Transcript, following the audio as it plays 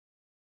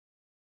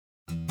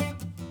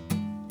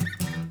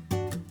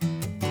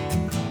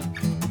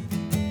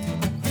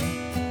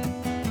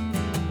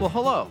Well,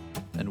 hello,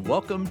 and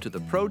welcome to the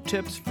Pro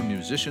Tips for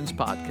Musicians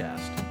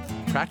podcast,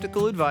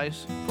 practical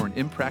advice for an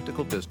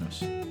impractical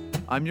business.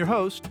 I'm your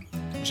host,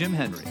 Jim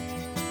Henry.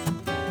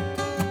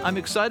 I'm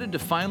excited to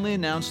finally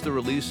announce the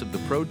release of the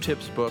Pro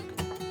Tips book,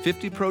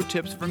 50 Pro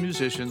Tips for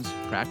Musicians,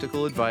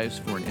 Practical Advice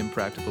for an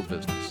Impractical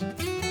Business.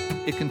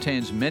 It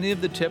contains many of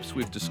the tips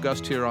we've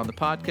discussed here on the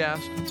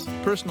podcast,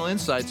 personal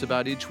insights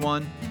about each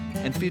one,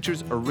 and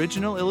features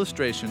original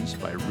illustrations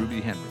by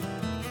Ruby Henry.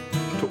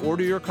 To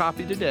order your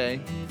copy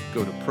today,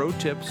 go to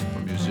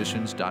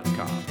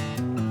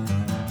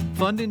protipsformusicians.com.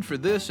 Funding for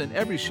this and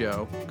every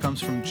show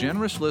comes from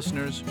generous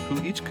listeners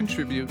who each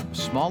contribute a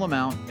small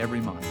amount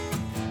every month.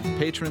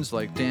 Patrons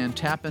like Dan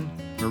Tappan,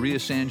 Maria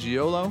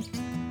Sangiolo,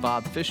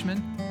 Bob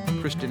Fishman,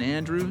 Kristen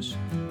Andrews,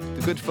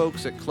 the good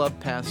folks at Club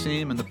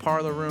Passim and the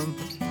Parlor Room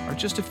are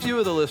just a few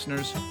of the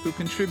listeners who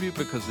contribute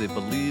because they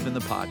believe in the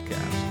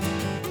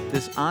podcast.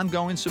 This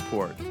ongoing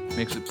support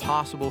makes it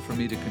possible for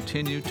me to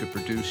continue to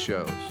produce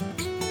shows.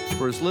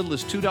 For as little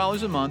as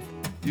 $2 a month,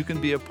 you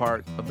can be a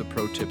part of the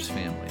Pro Tips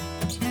family.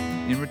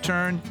 In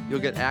return,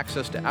 you'll get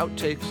access to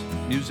outtakes,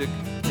 music,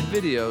 and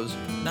videos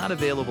not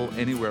available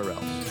anywhere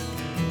else.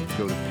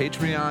 Go to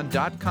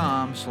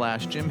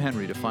patreon.com/Jim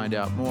Henry to find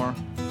out more,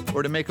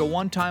 or to make a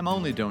one-time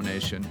only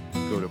donation,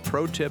 go to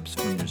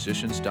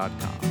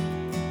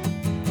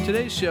protipsformusicians.com.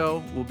 Today's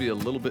show will be a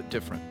little bit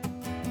different.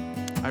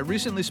 I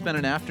recently spent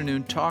an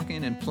afternoon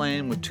talking and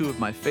playing with two of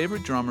my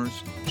favorite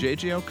drummers,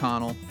 J.J.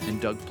 O'Connell and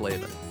Doug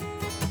Plavin.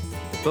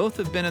 Both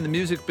have been in the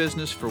music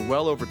business for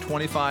well over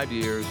 25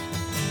 years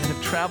and have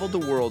traveled the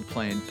world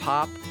playing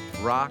pop,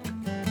 rock,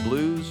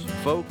 blues,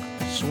 folk,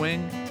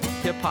 swing,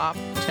 hip-hop,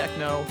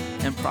 techno,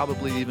 and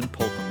probably even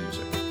polka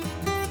music.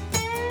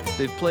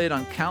 They've played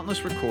on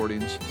countless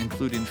recordings,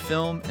 including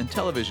film and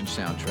television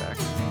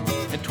soundtracks,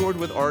 and toured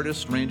with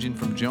artists ranging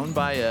from Joan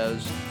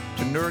Baez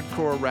to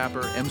nerdcore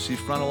rapper MC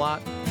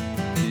Frontalot,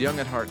 the Young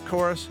at Heart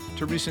Chorus,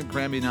 to recent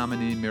Grammy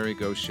nominee Mary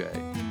Gauthier.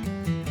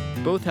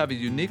 Both have a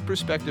unique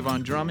perspective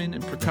on drumming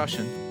and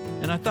percussion,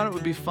 and I thought it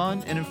would be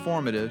fun and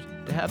informative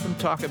to have them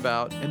talk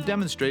about and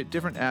demonstrate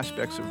different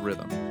aspects of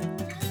rhythm.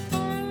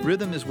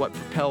 Rhythm is what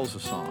propels a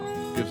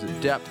song, gives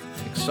it depth,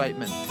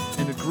 excitement,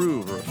 and a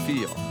groove or a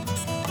feel.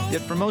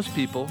 Yet for most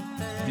people,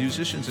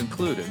 musicians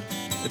included,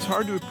 it's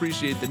hard to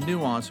appreciate the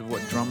nuance of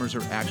what drummers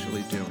are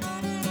actually doing.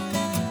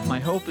 My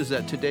hope is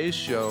that today's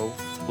show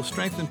will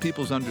strengthen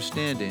people's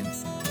understanding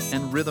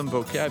and rhythm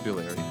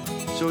vocabulary,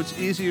 so it's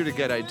easier to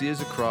get ideas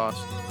across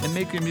and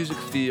make your music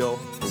feel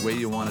the way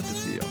you want it to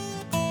feel.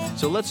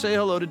 So let's say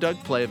hello to Doug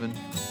Plavin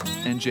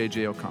and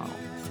J.J. O'Connell.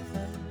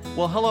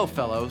 Well, hello,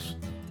 fellows.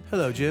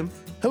 Hello, Jim.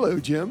 Hello,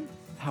 Jim.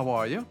 How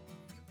are you?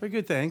 Very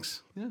good,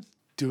 thanks. Yes.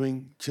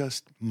 Doing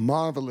just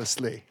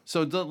marvelously.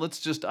 So let's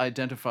just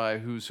identify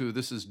who's who.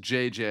 This is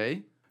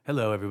J.J.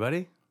 Hello,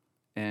 everybody.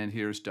 And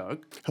here's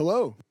Doug.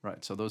 Hello.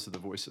 Right, so those are the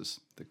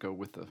voices that go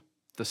with the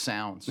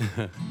sounds.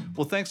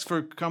 Well, thanks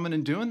for coming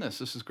and doing this.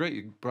 This is great.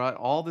 You brought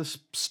all this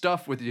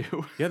stuff with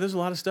you. Yeah, there's a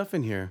lot of stuff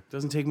in here.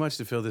 Doesn't take much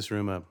to fill this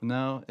room up.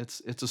 No,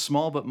 it's a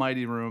small but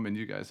mighty room, and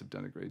you guys have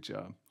done a great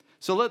job.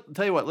 So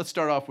tell you what, let's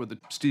start off with the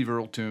Steve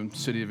Earle tune,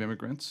 City of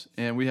Immigrants.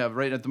 And we have,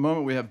 right at the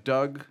moment, we have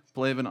Doug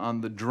Plavin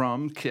on the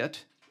drum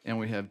kit, and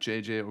we have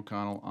J.J.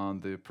 O'Connell on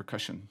the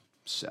percussion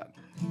set.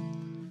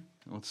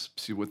 Let's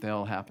see what the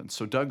hell happens.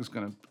 So Doug's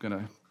gonna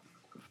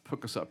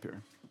hook us up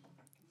here.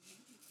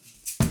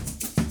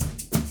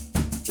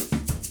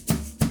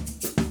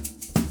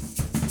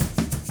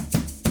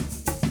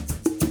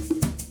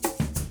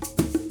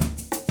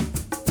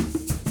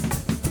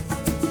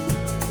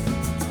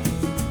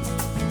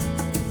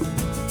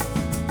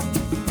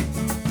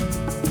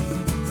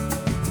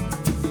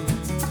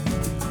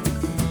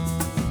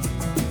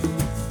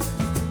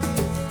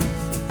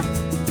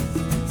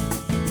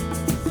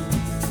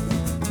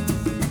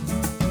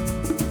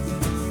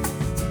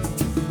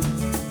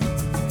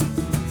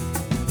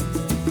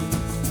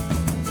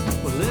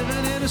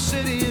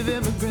 City of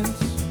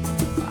immigrants,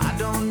 I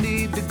don't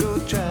need to go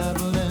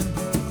traveling.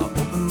 I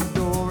open the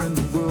door and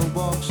the world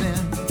walks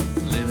in.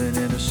 Living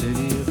in a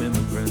city of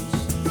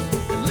immigrants,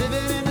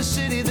 living in a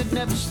city that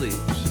never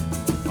sleeps.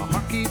 My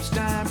heart keeps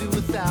time to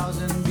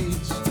 1,000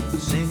 beats,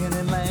 singing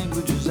in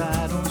languages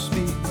I don't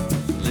speak.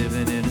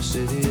 Living in a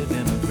city of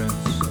immigrants.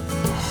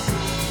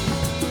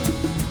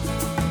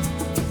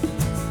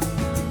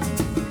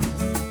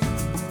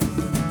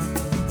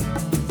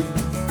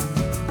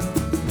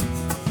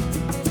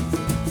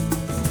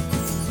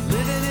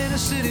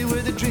 City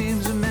where the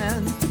dreams of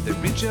men, they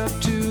reach up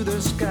to the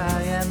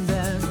sky and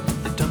then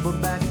they tumble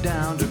back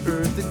down to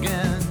earth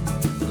again.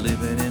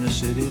 Living in a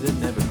city that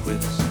never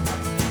quits.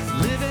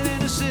 Living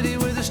in a city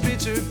where the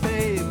streets are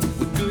paved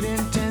with good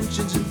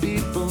intentions in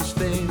people's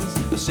faiths.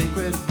 A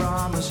sacred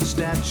promise, a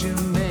statue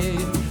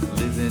made.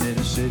 Living in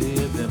a city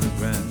of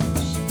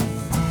immigrants.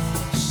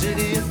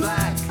 City of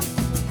black,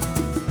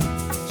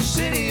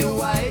 city of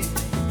white,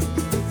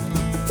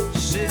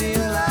 city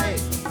of light,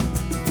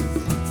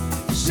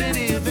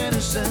 city of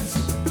innocence,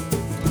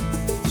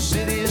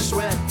 city of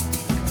sweat,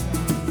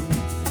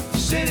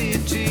 city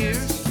of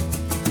tears,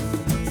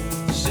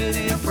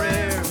 city of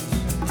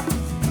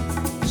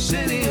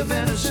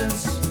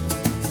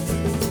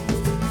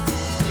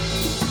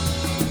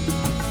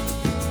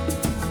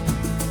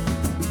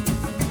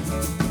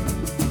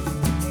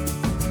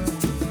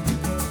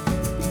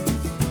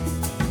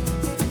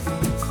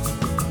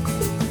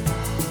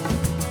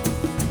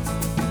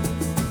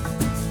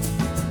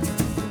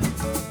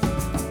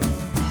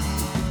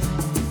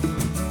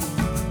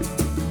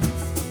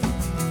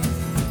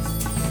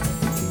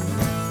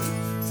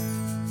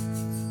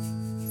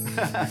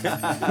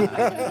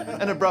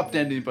An abrupt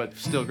ending, but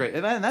still great.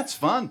 And that's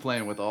fun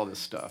playing with all this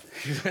stuff.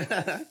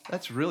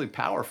 That's really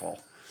powerful.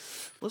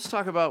 Let's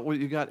talk about what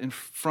you got in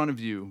front of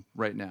you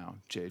right now,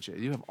 JJ.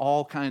 You have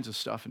all kinds of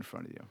stuff in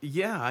front of you.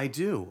 Yeah, I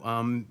do.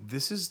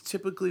 This is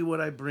typically what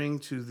I bring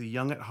to the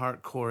Young at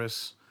Heart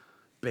Chorus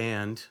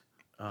band.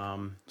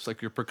 It's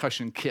like your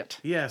percussion kit.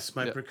 Yes,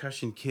 my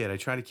percussion kit. I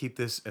try to keep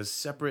this as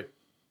separate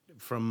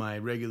from my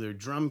regular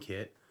drum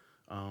kit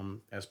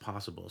as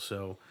possible.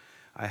 So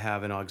I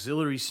have an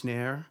auxiliary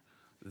snare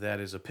that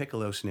is a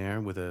piccolo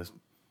snare with a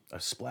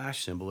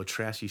splash cymbal, a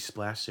trashy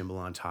splash cymbal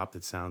on top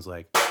that sounds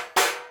like...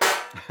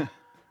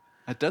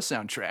 That does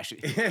sound trashy.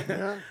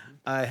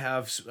 I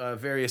have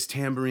various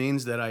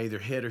tambourines that I either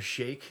hit or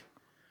shake.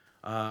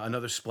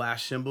 Another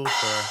splash cymbal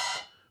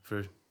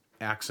for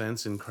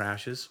accents and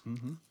crashes.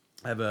 Mm-hmm.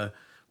 I have a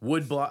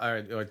wood block,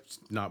 or it's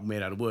not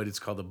made out of wood. It's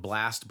called a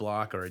blast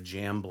block or a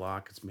jam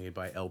block. It's made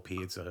by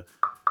LP.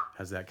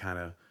 Has that kind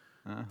of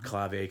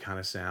clave kind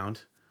of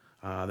sound.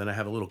 Then I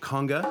have a little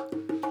conga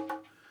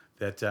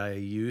that I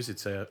use.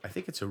 I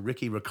think it's a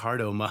Ricky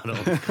Ricardo model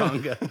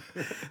conga.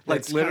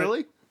 Like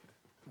literally?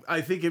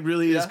 I think it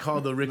really is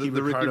called the Ricky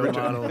Ricardo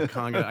model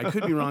conga. I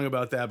could be wrong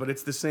about that, but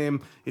it's the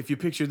same. If you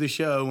picture the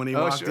show when he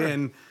walked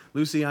in,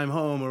 Lucy, I'm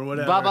home, or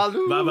whatever.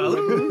 Babaloo.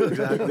 Babaloo.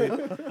 Exactly.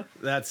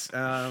 That's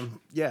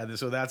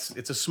So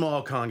it's a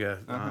small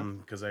conga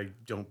because I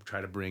don't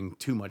try to bring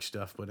too much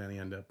stuff, but then I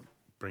end up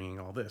bringing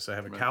all this. I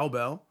have a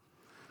cowbell.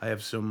 I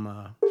have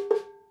some.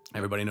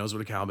 Everybody knows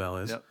what a cowbell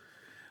is. Yep.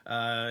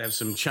 I have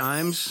some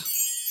chimes.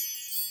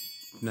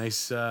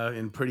 Nice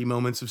in pretty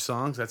moments of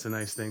songs. That's a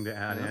nice thing to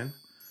add in.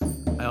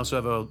 I also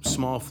have a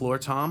small floor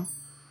tom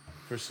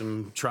for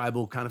some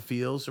tribal kind of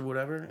feels or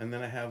whatever. And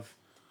then I have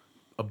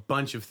a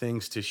bunch of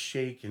things to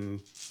shake and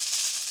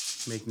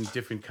making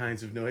different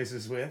kinds of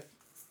noises with.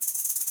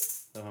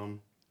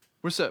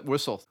 Where's that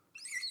whistle?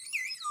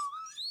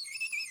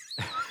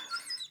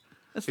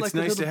 That's like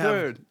nice a little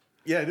bird.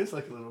 Yeah, it is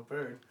like a little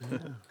bird. Yeah.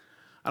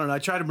 I don't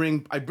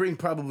know. I bring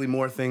probably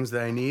more things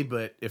that I need,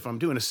 but if I'm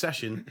doing a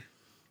session,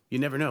 you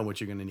never know what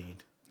you're going to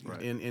need. Right.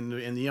 In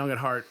the Young at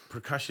Heart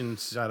percussion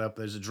setup,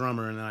 there's a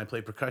drummer, and then I play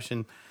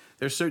percussion.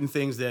 There's certain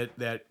things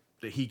that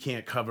he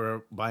can't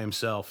cover by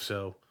himself,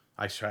 so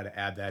I try to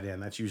add that in.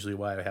 That's usually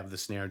why I have the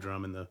snare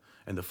drum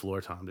and the floor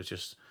tom to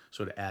just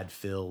sort of add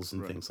fills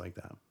and things like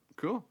that.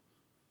 Cool.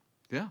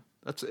 Yeah,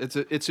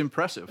 it's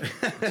impressive.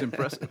 It's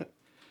impressive.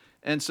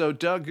 And so,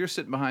 Doug, you're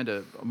sitting behind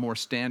a more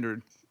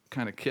standard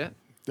kind of kit.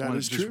 That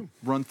is true.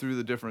 Run through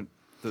the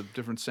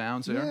different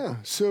sounds there. Yeah.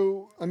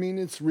 So I mean,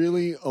 it's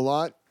really a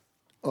lot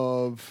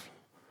of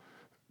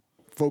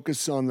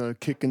focus on the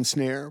kick and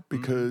snare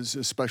because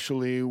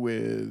especially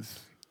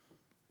with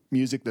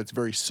music that's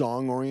very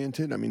song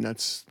oriented, I mean,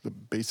 that's the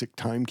basic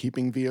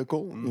timekeeping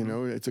vehicle. You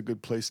know, it's a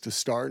good place to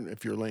start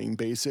if you're laying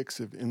basics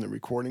in the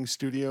recording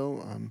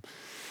studio.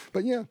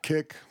 But yeah,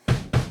 kick.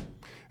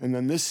 And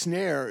then this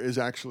snare is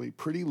actually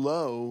pretty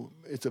low.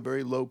 It's a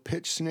very low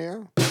pitch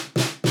snare.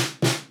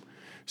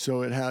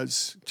 So it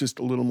has just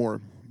a little more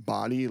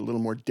body, a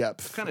little more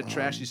depth. Kind of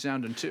trashy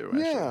sounding too,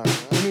 actually. Yeah,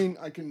 I mean,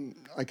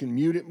 I can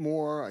mute it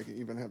more. I can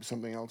even have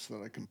something else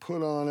that I can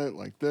put on it,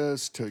 like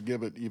this, to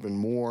give it even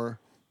more.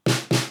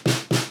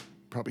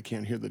 Probably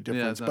can't hear the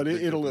difference, but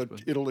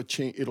it'll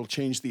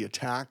change the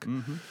attack.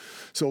 Mm-hmm.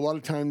 So a lot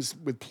of times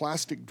with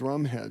plastic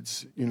drum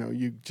heads, you know,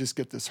 you just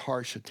get this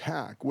harsh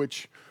attack,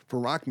 which for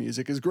rock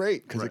music is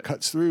great because it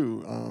cuts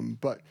through.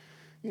 But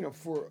you know,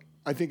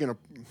 I think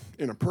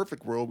in a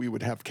perfect world, we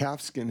would have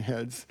calfskin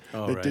heads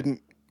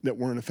that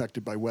weren't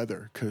affected by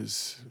weather,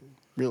 because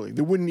really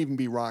there wouldn't even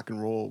be rock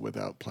and roll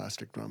without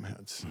plastic drum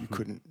heads. You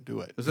couldn't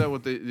do it. Is that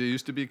what they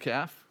used to be,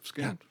 calf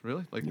skin? Yeah.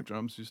 Really? Like the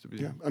drums used to be?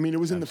 Yeah, I mean, it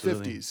was in the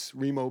 50s.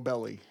 Remo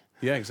Belly.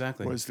 Yeah,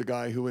 exactly. Was the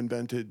guy who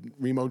invented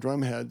Remo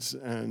drum heads,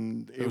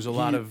 and there was a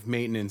lot of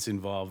maintenance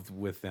involved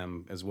with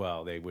them as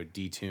well. They would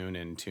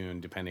detune and tune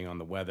depending on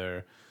the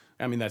weather.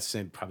 I mean, that's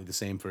probably the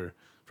same for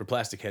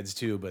plastic heads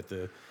too, but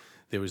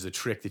there was a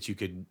trick that you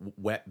could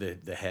wet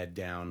the head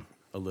down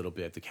a little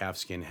bit, the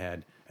calfskin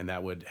head, and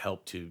that would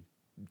help to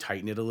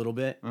tighten it a little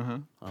bit.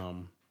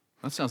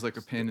 That sounds like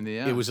a pain in the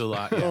ass. It was a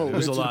lot. Yeah, it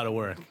was a lot of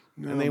work,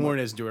 and they weren't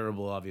as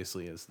durable,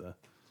 obviously, as the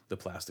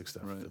plastic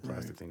stuff, the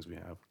plastic things we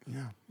have.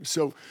 Yeah.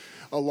 So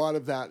a lot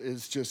of that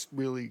is just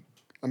really,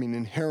 I mean,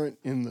 inherent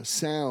in the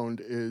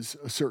sound is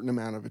a certain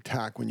amount of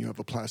attack when you have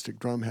a plastic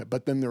drum head.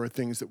 But then there are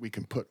things that we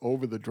can put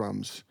over the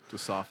drums to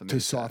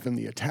soften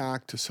the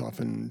attack,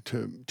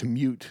 to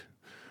mute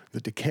the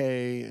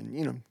decay, and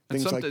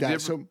things like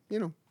that.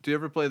 Do you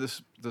ever play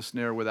the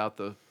snare without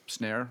the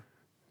snare?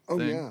 Oh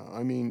yeah.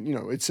 I mean,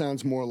 it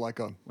sounds more like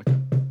a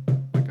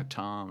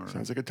tom.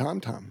 Sounds like a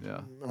tom-tom.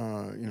 Yeah.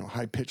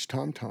 High pitched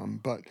tom-tom.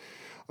 But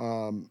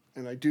and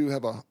I do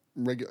have a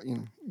regular.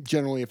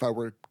 Generally, if I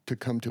were to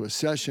come to a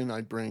session,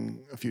 I'd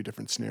bring a few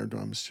different snare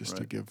drums just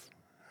to give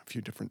a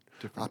few different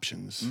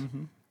options.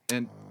 Mm-hmm.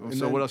 And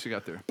so what else you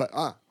got there?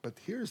 But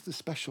here's the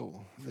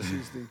special.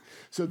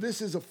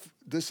 This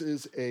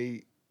is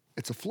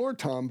it's a floor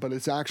tom, but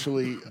it's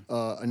actually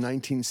a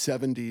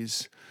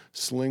 1970s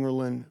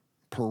Slingerland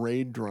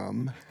parade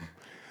drum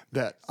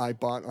that I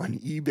bought on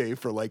eBay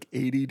for like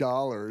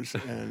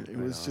 $80, and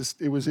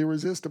it was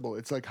irresistible.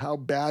 It's like, how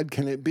bad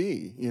can it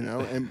be, you know?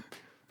 And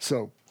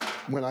so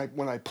when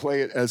I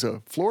play it as a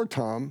floor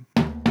tom,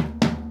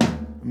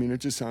 I mean,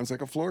 it just sounds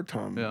like a floor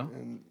tom. Yeah.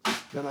 And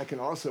then I can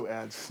also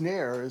add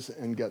snares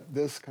and get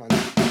this kind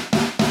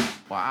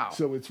of. Wow.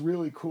 So it's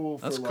really cool.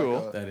 That's for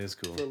cool. Like That is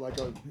cool. For like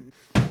a.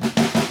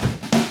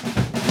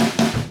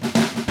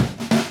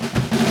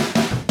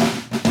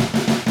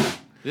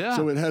 Yeah.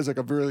 So it has like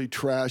a really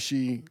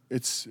trashy.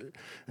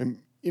 And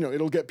you know,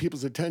 it'll get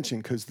people's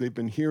attention because they've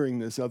been hearing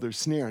this other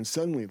snare, and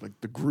suddenly, like,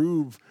 the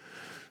groove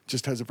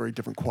just has a very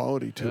different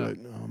quality to it.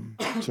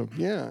 So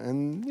yeah,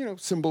 and you know,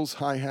 cymbals,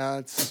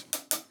 hi-hats.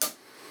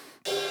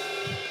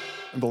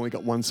 I've only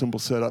got one cymbal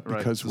set up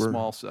because we're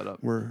small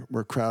setup.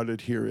 We're crowded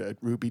here at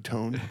Ruby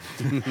Tone.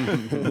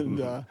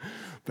 And,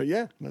 but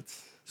yeah,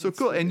 that's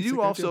cool. And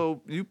you also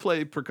you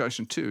play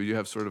percussion too. You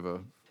have sort of a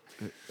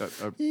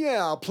yeah,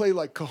 I'll play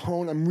like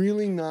cajon. I'm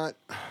really not.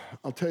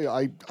 I'll tell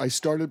you, I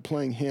started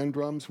playing hand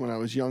drums when I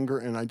was younger,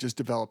 and I just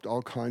developed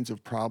all kinds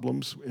of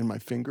problems in my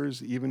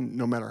fingers. Even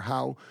no matter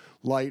how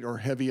light or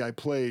heavy I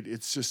played,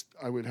 it's just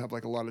I would have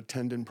like a lot of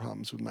tendon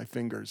problems with my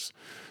fingers.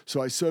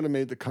 So I sort of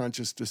made the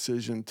conscious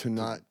decision to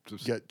not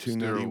get too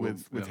nutty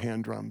with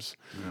hand drums.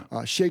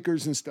 Yeah.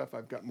 Shakers and stuff,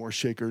 I've got more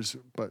shakers,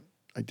 but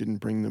I didn't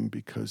bring them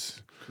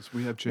because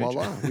we have JJ.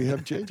 Voila, we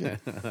have JJ.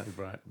 I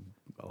brought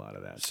a lot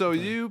of that. So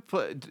you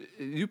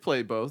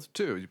play both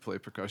too. You play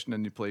percussion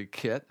and you play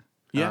kit.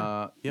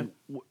 Yeah.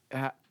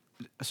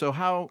 So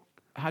how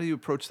do you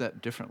approach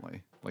that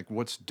differently? Like,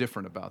 what's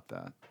different about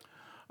that?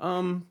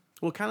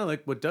 Well, kind of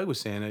like what Doug was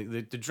saying.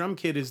 The drum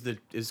kit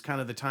is kind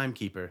of the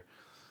timekeeper.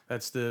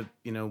 That's the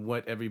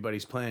what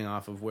everybody's playing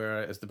off of.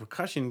 Whereas the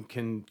percussion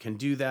can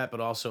do that, but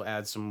also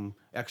add some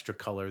extra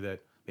color that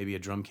maybe a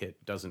drum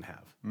kit doesn't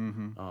have.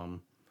 Mm-hmm.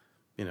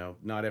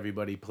 Not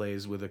everybody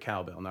plays with a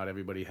cowbell. Not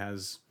everybody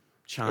has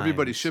chimes.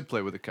 Everybody should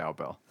play with a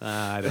cowbell.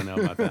 I don't know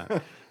about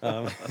that.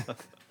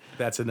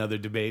 That's another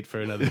debate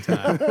for another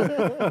time.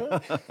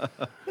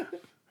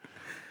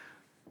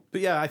 But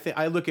yeah,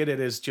 I look at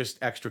it as just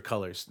extra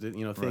colors.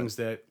 Things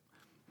that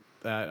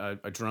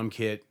a drum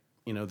kit,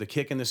 the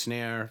kick and the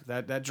snare,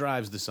 that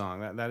drives the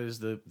song. That is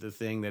the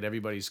thing that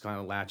everybody's kind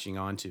of latching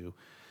onto.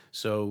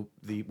 So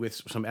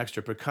with some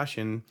extra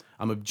percussion,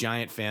 I'm a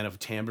giant fan of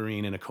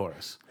tambourine in a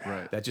chorus.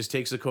 Right. That just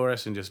takes the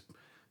chorus and just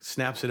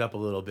snaps it up a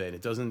little bit.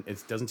 It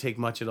doesn't take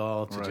much at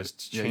all to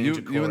just change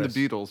a chorus. You and the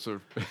Beatles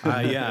are.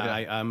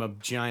 I'm a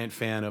giant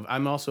fan of.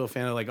 I'm also a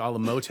fan of like all the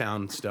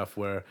Motown stuff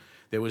where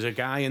there was a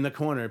guy in the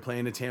corner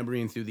playing the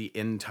tambourine through the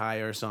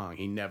entire song.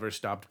 He never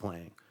stopped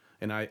playing,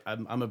 and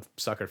I'm a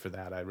sucker for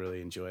that. I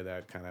really enjoy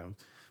that kind of.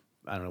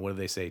 I don't know, what do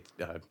they say?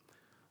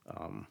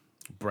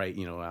 Bright,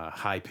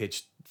 high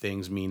pitched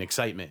things mean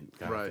excitement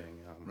kind of thing.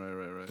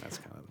 Right. That's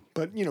kind of.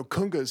 But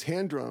Kunga's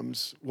hand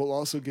drums will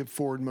also give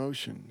forward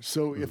motion.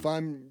 So if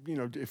I'm,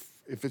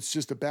 if it's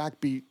just a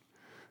backbeat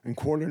and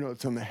quarter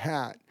notes on the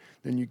hat,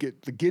 then you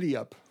get the giddy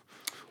up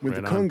with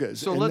the Kungas.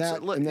 So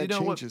that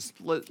changes.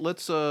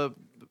 Let's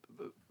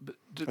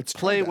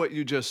play what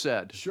you just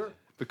said. Sure.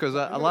 Because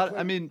a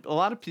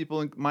lot of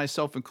people,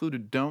 myself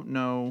included, don't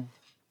know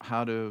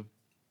how to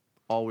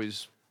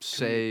always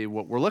say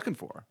what we're looking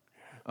for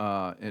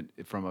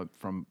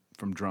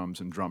from drums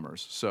and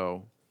drummers.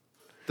 So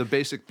the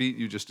basic beat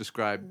you just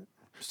described,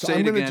 say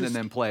it again and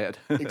then play it.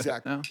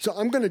 Exactly. No? So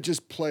I'm going to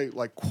just play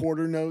like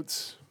quarter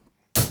notes.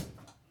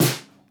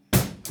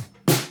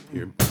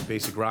 Your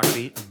basic rock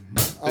beat?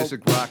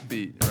 Basic rock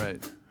beat,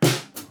 right.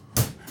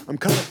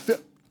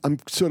 I'm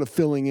sort of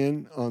filling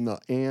in on the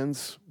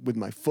ands with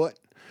my foot,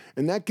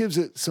 and that gives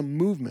it some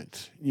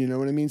movement. You know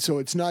what I mean? So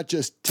it's not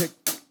just tick,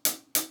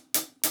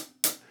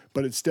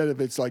 but instead of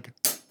it's like,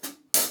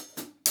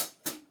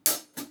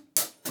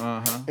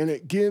 and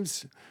it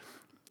gives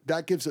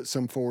it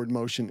some forward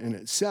motion in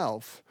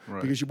itself,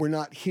 because we're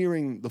not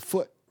hearing the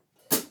foot,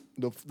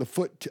 the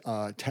foot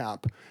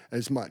tap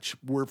as much.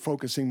 We're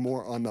focusing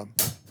more on the.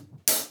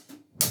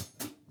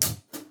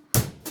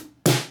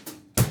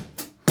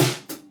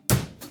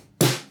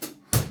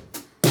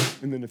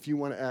 And then if you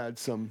want to add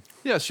some...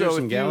 Yeah, so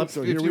some gallops.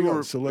 If you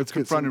were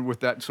confronted with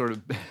that sort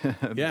of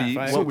beat,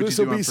 what would you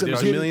do on There's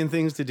a million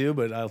things to do,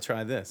 but I'll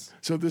try this.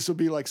 So this will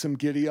be like some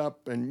giddy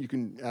up, and you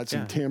can add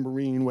some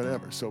tambourine,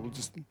 whatever. So we'll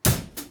just...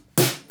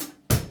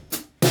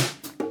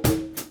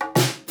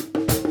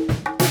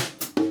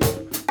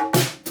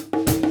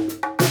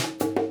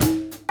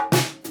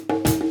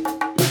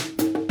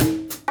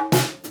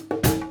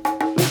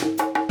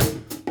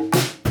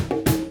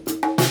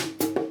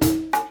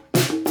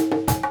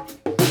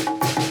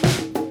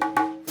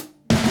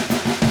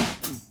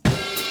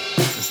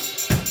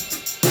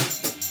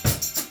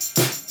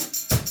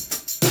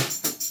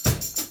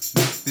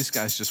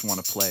 Guys just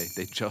want to play.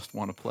 They just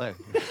want to play.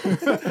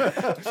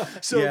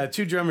 So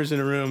two drummers in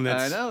a room.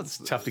 I know it's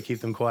tough to keep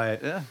them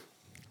quiet.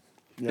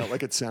 Yeah,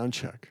 like at sound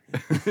check.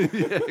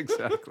 Yeah,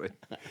 exactly.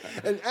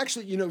 And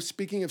actually,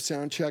 speaking of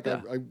sound check,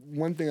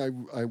 one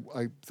thing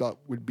I thought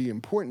would be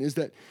important is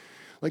that,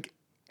 like,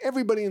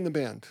 everybody in the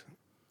band,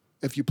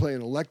 if you play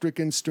an electric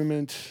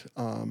instrument,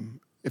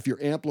 if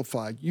you're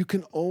amplified, you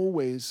can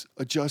always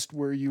adjust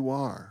where you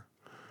are.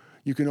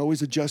 You can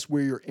always adjust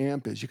where your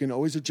amp is. You can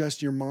always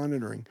adjust your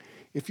monitoring.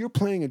 If you're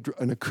playing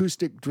an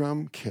acoustic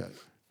drum kit,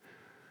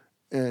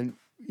 and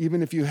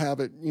even if you have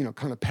it,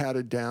 kind of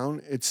padded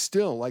down, it's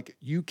still like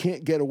you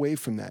can't get away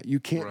from that. You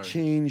can't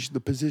change the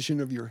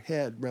position of your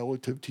head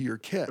relative to your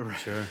kit.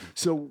 Sure.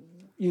 So,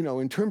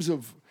 in terms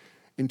of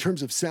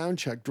sound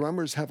check,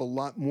 drummers have a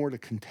lot more to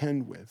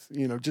contend with,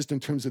 just in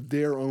terms of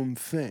their own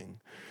thing.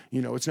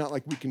 It's not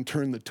like we can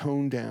turn the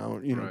tone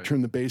down,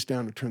 turn the bass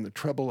down or turn the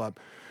treble up.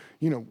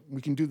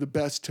 We can do the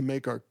best to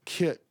make our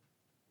kit,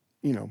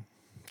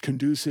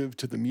 conducive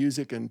to the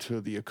music and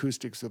to the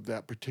acoustics of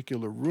that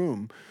particular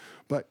room,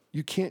 but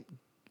you can't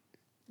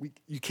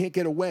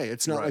get away.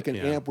 It's not like an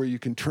amp where you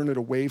can turn it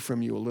away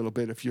from you a little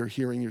bit if you're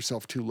hearing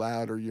yourself too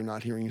loud or you're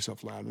not hearing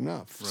yourself loud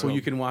enough. So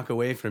you can walk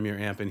away from your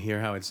amp and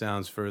hear how it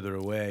sounds further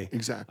away.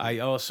 Exactly. I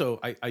also,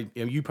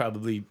 you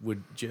probably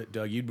would,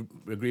 Doug, you'd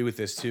agree with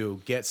this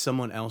too. Get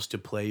someone else to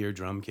play your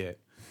drum kit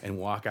and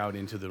walk out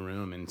into the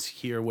room and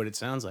hear what it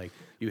sounds like.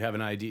 You have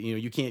an idea.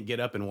 You can't get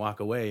up and walk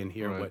away and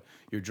hear what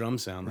your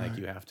drums sound like.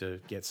 You have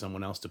to get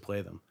someone else to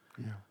play them.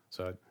 Yeah.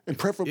 So and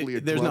preferably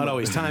a there's drummer. not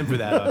always time for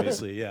that,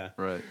 obviously. Yeah.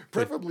 Right.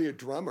 Preferably a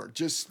drummer,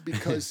 just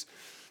because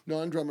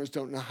non-drummers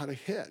don't know how to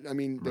hit. I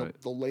mean,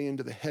 they'll lay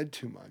into the head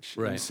too much.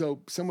 Right. And so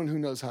someone who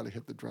knows how to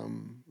hit the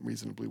drum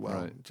reasonably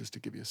well, just to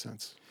give you a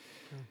sense.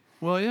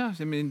 Well, yeah.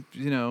 I mean,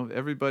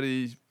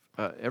 everybody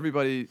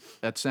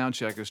at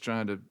Soundcheck is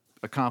trying to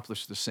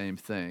accomplish the same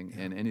thing,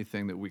 and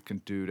anything that we can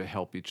do to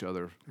help each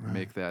other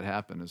make that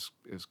happen is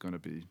going to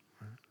be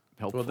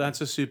helpful. Well,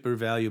 that's a super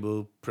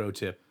valuable pro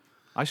tip.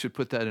 I should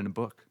put that in a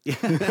book.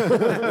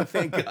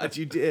 Thank God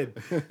you did.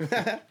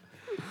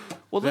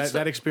 Well,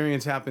 that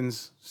experience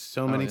happmes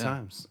so many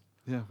times.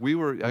 Yeah, we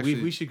were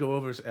actually. We should go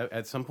over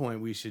at some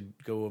point. We should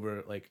go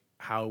over like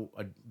how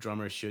a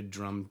drummer should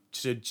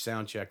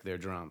sound check their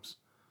drums.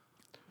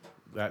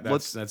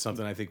 That's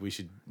something I think we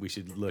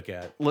should look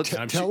at.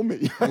 Tell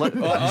me.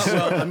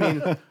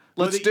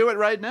 Let's do it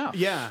right now.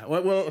 Yeah.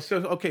 Well. So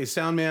okay.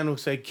 Sound man will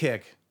say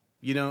kick.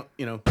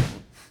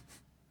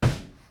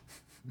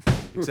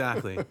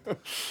 Exactly.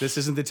 This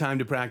isn't the time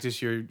to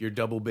practice your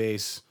double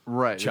bass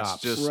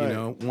chops. It's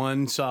just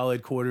one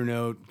solid quarter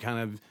note kind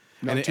of,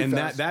 and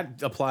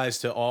that applies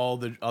to all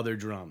the other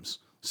drums.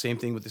 Same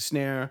thing with the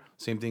snare.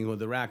 Same thing with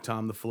the rack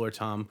tom, the floor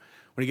tom.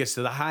 When it gets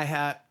to the hi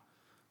hat,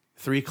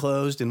 3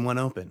 closed and 1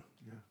 open.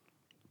 Yeah.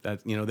 That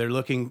they're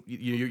looking.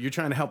 You're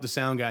trying to help the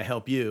sound guy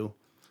help you,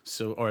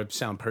 or a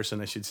sound person,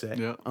 I should say.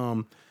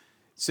 Yeah.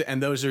 So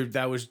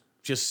that was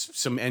just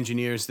some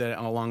engineers that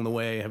along the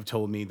way have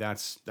told me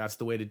that's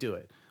the way to do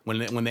it.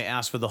 When they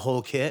ask for the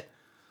whole kit,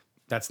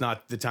 that's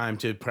not the time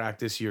to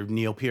practice your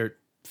Neil Peart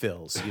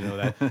fills.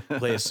 That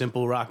play a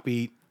simple rock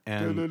beat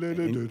and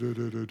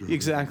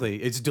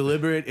exactly. It's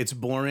deliberate. It's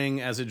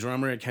boring as a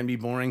drummer. It can be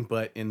boring,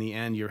 but in the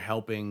end, you're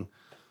helping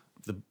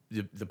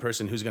the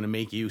person who's going to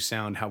make you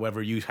sound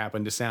however you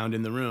happen to sound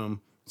in the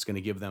room. It's going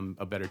to give them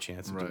a better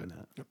chance of doing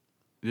that. Yep.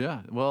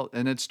 Yeah, well,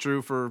 and it's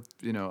true for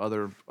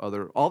other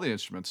all the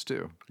instruments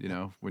too.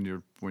 When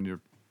you're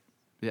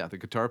the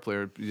guitar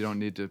player, you don't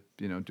need to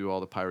do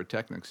all the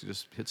pyrotechnics. You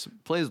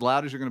just play as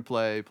loud as you're going to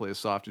play as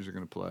soft as you're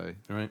going to play.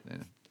 All right. Yeah.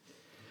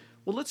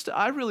 Well,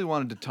 I really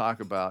wanted to talk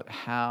about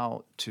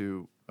how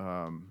you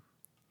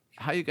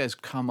guys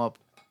come up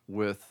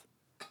with.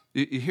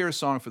 You hear a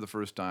song for the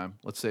first time.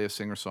 Let's say a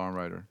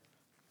singer-songwriter.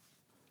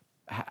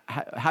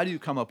 How do you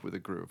come up with a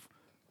groove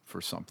for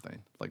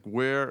something? Like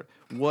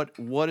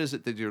what is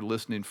it that you're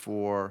listening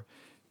for,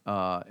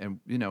 and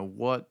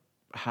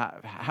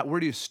where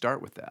do you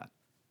start with that?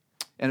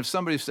 And if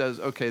somebody says,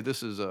 okay,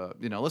 this is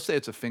let's say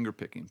it's a finger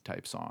picking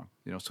type song,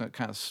 so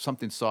kind of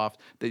something soft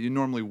that you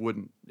normally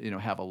wouldn't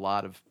have a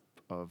lot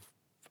of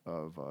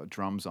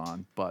drums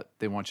on, but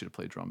they want you to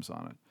play drums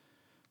on it.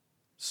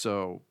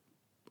 So,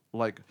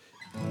 like,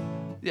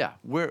 yeah,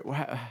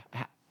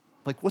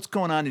 what's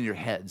going on in your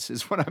heads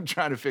is what I'm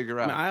trying to figure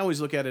out. I always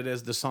look at it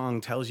as the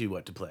song tells you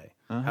what to play.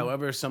 Uh-huh.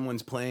 However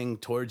someone's playing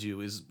towards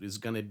you is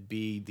going to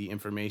be the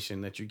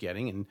information that you're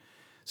getting. And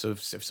so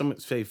if someone,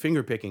 say,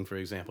 finger picking, for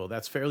example,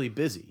 that's fairly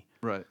busy.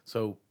 Right.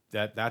 So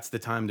that's the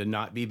time to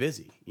not be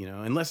busy,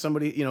 unless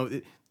somebody,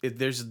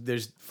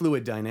 there's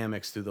fluid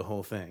dynamics through the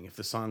whole thing. If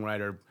the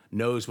songwriter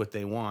knows what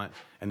they want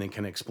and then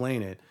can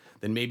explain it,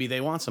 then maybe they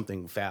want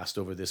something fast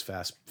over this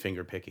fast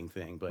finger picking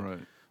thing. But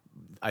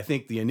I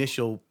think the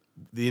initial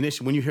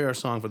when you hear a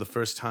song for the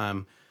first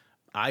time,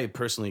 I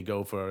personally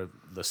go for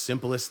the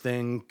simplest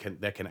thing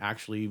that can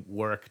actually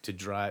work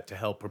to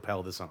help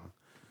propel the song,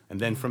 and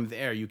then from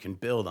there you can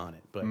build on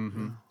it. But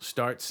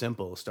start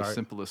simple. Start the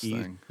simplest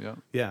thing. Yeah.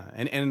 Yeah,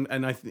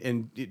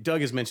 and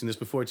Doug has mentioned this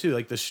before too.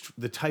 Like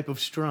the type of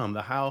strum,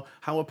 how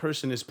a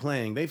person is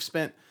playing. They've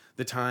spent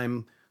the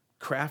time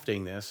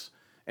crafting this,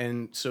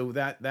 and so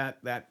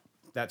that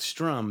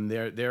strum,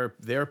 their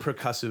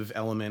percussive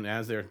element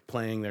as they're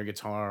playing their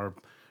guitar,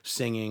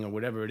 singing, or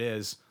whatever it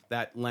is,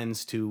 that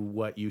lends to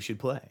what you should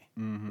play,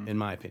 in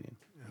my opinion.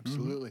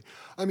 Absolutely.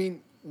 I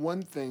mean,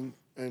 one thing,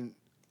 and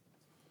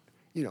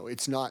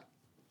it's not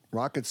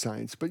rocket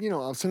science, but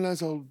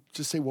sometimes I'll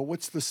just say, well,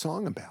 what's the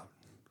song about?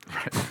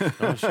 Right.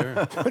 Oh, sure.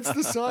 What's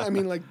the song? I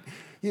mean,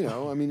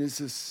 is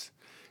this,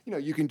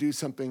 you can do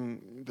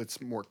something that's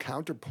more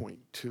counterpoint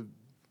to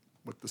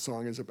what the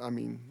song is about. I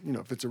mean,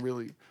 if it's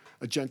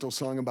a gentle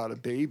song about a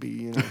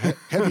baby,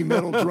 heavy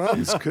metal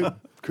drums could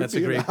that's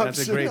be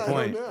that's a great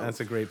point. That's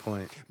a great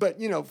point. But,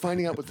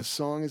 finding out what the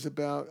song is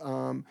about,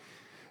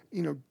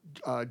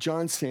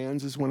 John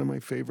Sands is one of my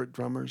favorite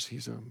drummers.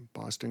 He's a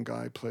Boston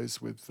guy,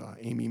 plays with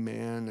Amy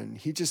Mann, and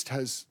he just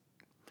has,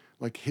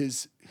 like,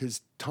 his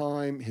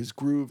time, his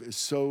groove is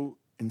so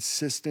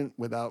insistent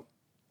without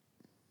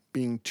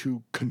being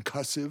too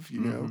concussive,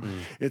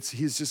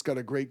 He's just got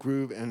a great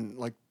groove, and,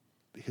 like,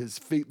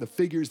 the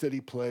figures that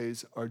he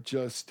plays are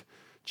just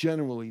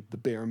generally the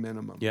bare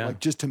minimum. Yeah. Like,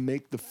 just to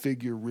make the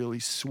figure really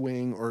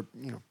swing, or,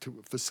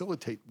 to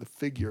facilitate the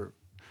figure.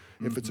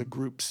 If it's a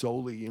group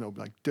solely,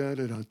 like da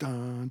da da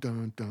da da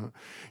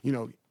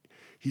da,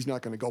 he's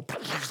not going to go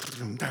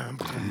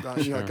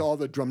like all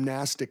the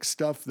drumnastic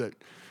stuff that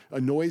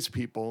annoys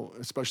people,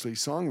 especially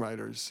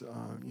songwriters.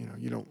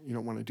 You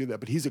don't want to do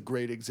that. But he's a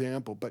great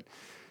example. But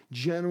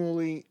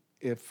generally,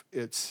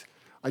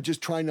 I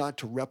just try not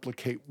to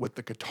replicate what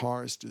the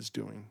guitarist is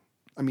doing.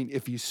 I mean,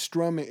 if you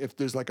strum it, if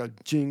there's like a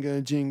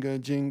jinga jinga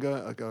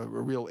jinga, like a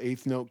real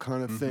eighth note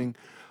kind of thing,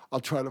 I'll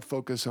try to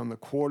focus on the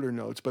quarter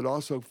notes, but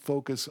also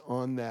focus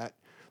on that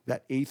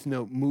eighth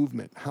note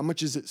movement. How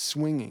much is it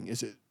swinging?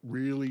 Is it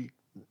really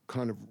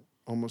kind of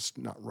almost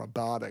not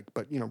robotic,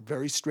 but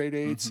very straight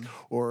eighths,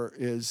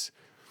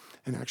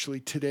 and actually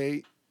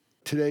today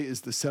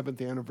is the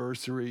 7th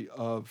anniversary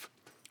of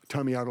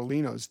Tommy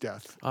Ardolino's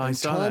death. I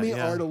saw that, yeah.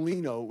 Tommy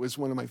Ardolino was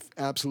one of my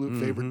absolute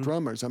favorite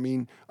drummers. I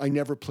mean, I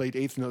never played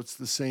eighth notes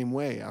the same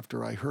way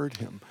after I heard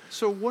him.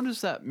 So what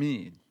does that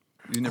mean?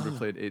 You never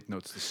played eighth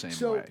notes the same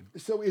way.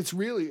 So it's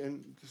really,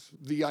 and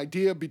the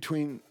idea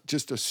between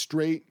just a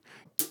straight.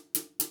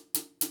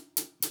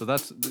 So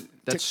that's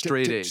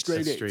straight eights.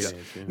 Straight eights.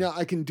 Yeah. Now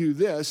I can do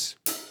this,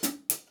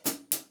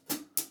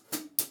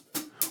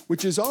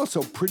 which is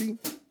also pretty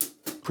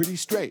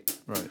straight.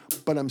 Right.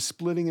 But I'm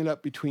splitting it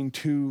up between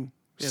two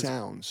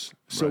sounds,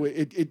 so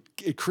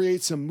it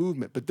creates some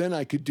movement. But then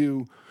I could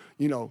do,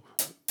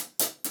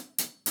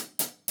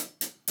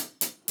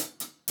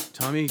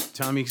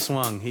 Tommy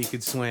swung. He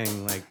could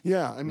swing like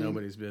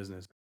nobody's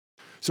business.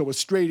 So a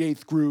straight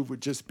eighth groove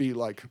would just be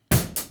like,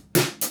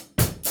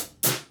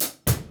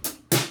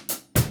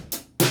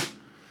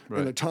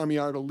 and a Tommy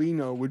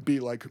Ardolino would be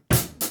like,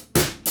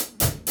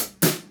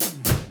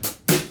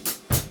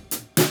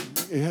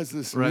 it has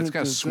this. Right, it's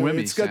got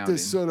swimmy. It's got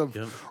this sort of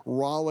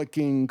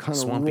rollicking, kind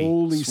of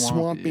rolly,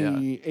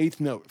 swampy eighth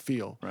note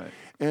feel. Right.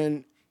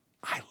 And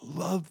I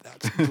love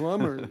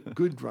that.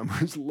 Good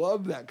drummers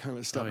love that kind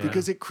of stuff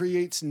because it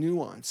creates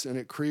nuance and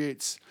it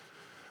creates,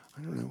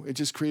 it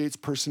just creates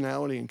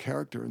personality and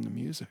character in the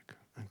music.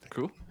 I think.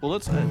 Cool. Well,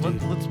 let's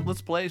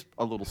play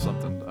a little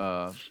something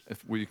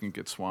if we can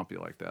get swampy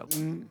like that.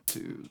 1,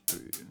 2,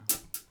 3.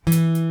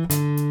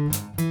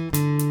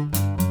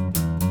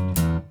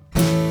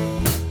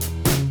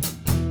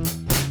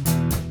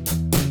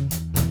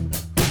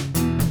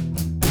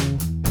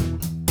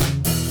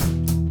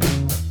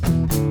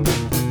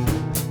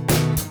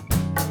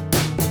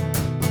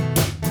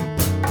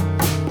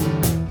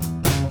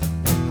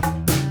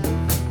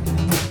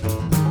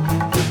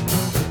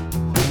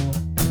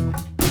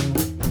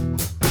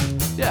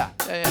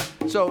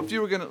 So if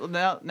you were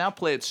gonna now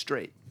play it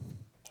straight,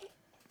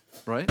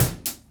 right?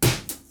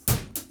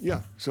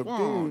 Yeah. So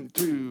 1,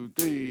 2,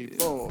 3,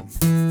 4.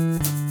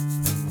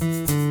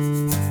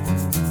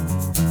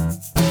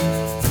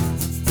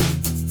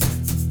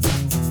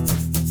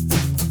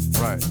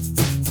 Right.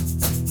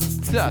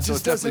 Yeah. So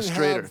it's definitely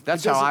straighter.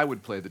 That's how I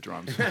would play the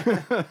drums.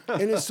 And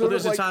it's sort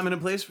there's of like, a time and a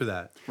place for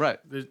that. Right.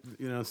 There's,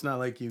 it's not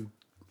like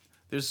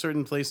there's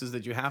certain places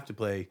that you have to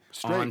play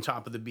straight. On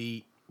top of the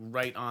beat.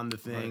 Right on the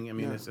thing. Right. I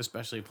mean, it's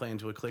especially playing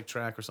to a click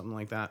track or something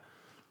like that.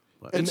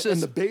 But and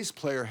the bass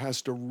player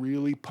has to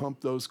really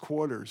pump those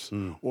quarters,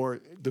 or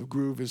the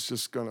groove is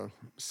just gonna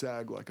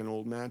sag like an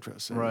old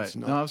mattress. And right. It's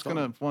not no, I was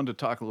wanted to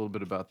talk a little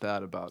bit about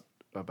that, about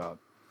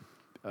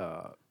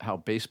how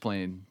bass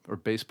playing or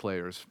bass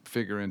players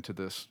figure into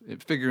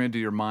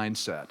your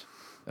mindset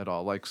at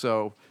all. Like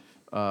so.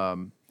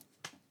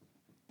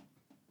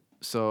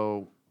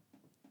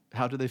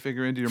 How do they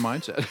figure into your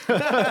mindset?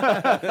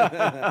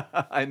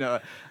 I know.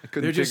 I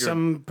couldn't They're just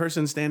some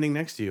person standing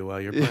next to you while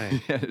you're playing.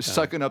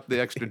 Sucking up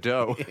the extra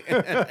dough.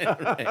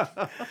 Right.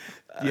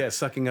 Yeah,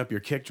 sucking up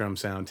your kick drum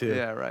sound too.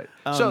 Yeah, right.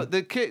 So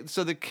the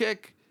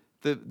kick,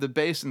 the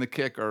bass and the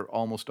kick are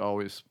almost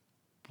always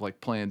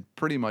like playing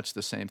pretty much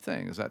the same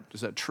thing. Is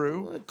that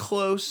true?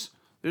 Close.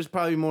 There's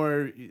probably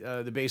more.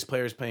 The bass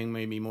player's playing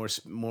maybe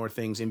more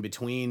things in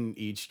between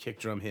each kick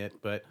drum hit,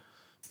 but.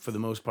 For the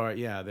most part,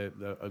 yeah.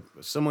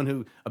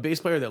 A bass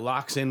player that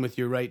locks in with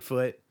your right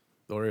foot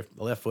or if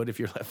the left foot if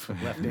you're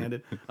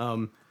left-handed,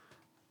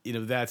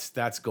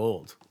 that's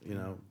gold.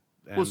 And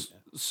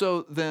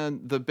So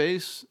then the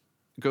bass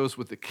goes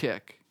with the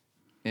kick,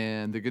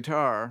 and the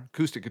guitar,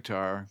 acoustic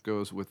guitar,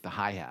 goes with the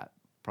hi-hat,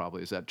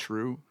 probably. Is that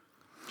true?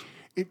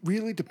 It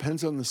really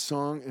depends on the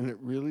song, and it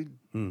really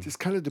just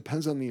kind of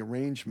depends on the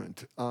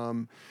arrangement.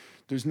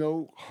 There's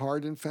no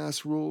hard and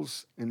fast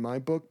rules in my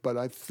book, but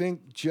I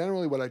think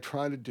generally what I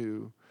try to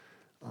do,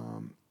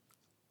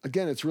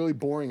 again, it's really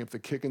boring if the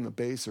kick and the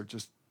bass are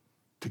just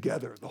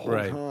together the whole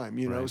time,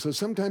 you know? So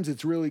sometimes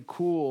it's really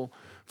cool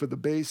for the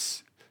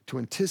bass to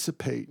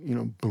anticipate, you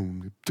know,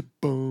 boom,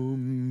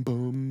 boom,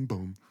 boom,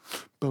 boom,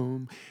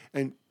 boom,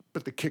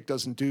 but the kick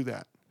doesn't do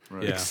that,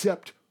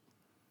 except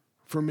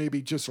for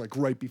maybe just like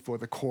right before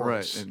the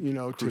chorus, you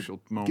know, to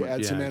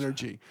add some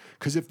energy.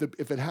 Because if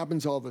it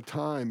happens all the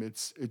time,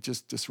 it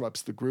just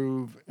disrupts the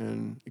groove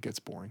and it gets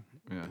boring,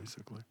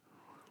 basically.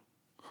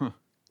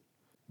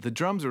 The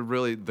drums are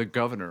really the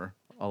governor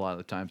a lot of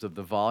the times of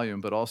the volume,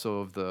 but also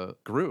of the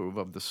groove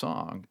of the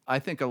song. I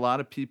think a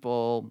lot of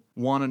people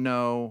want to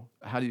know,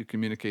 how do you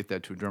communicate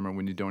that to a drummer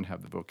when you don't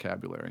have the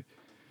vocabulary?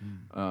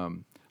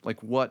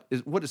 Like what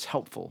is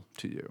helpful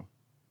to you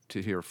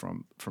to hear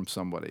from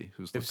somebody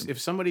who's if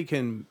somebody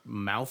can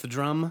mouth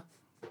drum,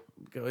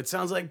 go, it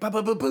sounds like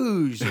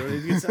ba-ba-ba-boosh,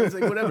 or it sounds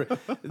like whatever.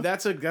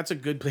 That's a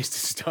good place to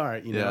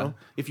start, you know?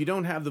 If you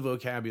don't have the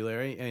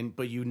vocabulary,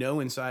 but you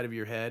know inside of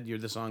your head, you're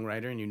the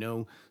songwriter, and you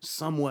know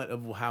somewhat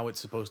of how it's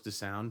supposed to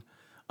sound,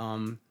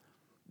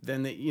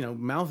 then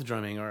mouth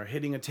drumming or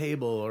hitting a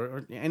table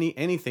or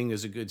anything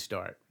is a good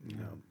start. You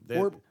know,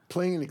 or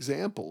playing an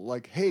example,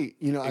 like, hey,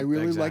 you know, I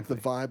really like the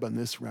vibe on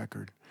this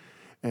record.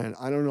 And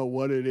I don't know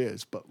what it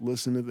is, but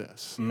listen to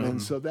this.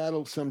 And so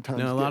that'll sometimes.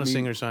 Now, a lot of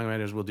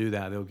singer-songwriters will do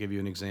that. They'll give you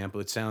an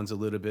example. It sounds a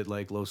little bit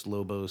like Los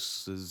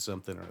Lobos'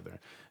 something or other.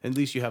 At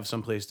least you have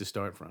some place to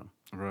start from.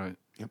 Right.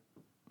 Yep.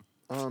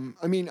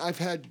 I mean, I've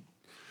had.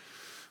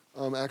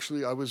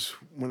 Actually,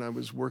 when I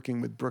was working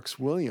with Brooks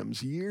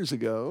Williams years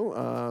ago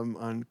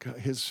on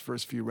his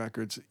first few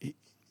records.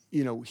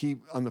 He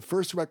on the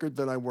first record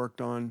that I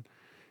worked on,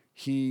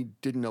 he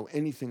didn't know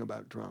anything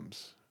about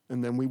drums,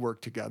 and then we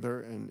worked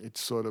together, and it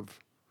sort of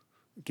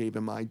gave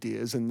him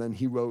ideas, and then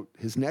he wrote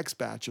his next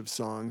batch of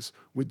songs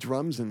with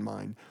drums in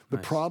mind. The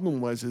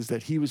problem was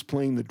that he was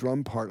playing the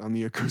drum part on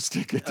the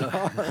acoustic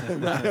guitar.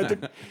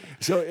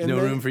 No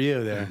room for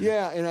you there.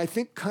 Yeah, and I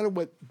think kind of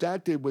what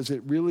that did was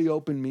it really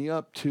opened me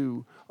up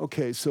to,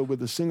 okay, so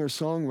with a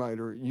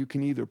singer-songwriter, you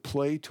can either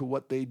play to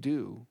what they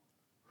do,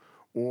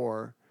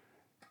 or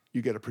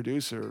you get a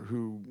producer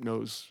who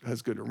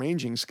has good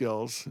arranging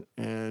skills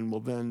and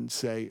will then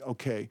say,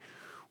 okay,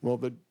 well,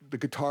 the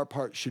guitar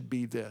part should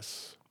be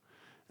this.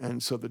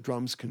 And so the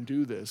drums can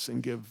do this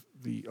and give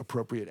the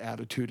appropriate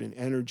attitude and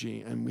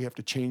energy, and we have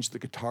to change the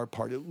guitar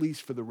part, at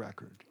least for the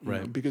record. You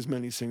know, because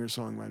many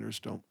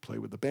singer-songwriters don't play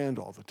with the band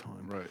all the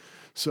time. Right.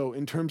 So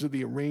in terms of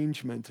the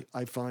arrangement,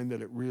 I find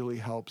that it really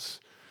helps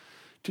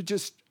to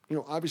just,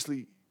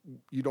 obviously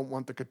you don't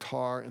want the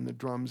guitar and the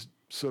drums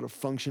sort of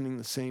functioning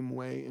the same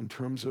way in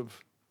terms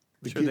of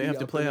the Sure, they have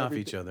to play off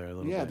each other a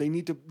little bit. Yeah,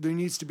 there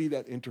needs to be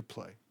that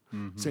interplay.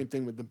 Same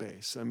thing with the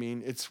bass. I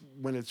mean, it's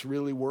when it's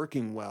really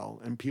working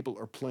well and people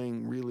are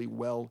playing really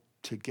well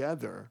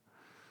together,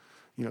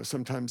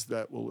 sometimes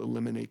that will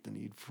eliminate the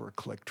need for a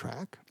click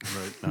track.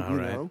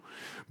 Right.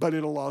 But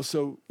it'll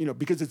also,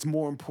 because it's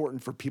more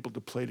important for people to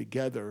play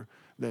together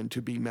than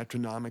to be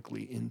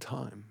metronomically in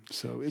time.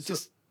 So it's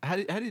just... How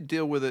do you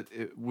deal with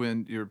it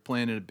when you're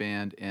playing in a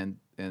band and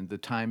the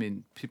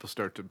timing, people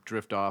start to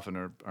drift off and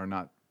are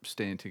not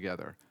staying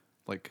together?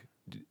 Like...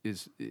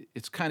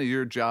 it's kind of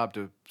your job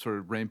to sort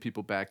of rein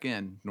people back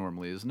in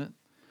normally, isn't it?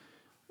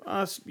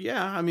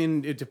 Yeah, I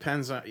mean, it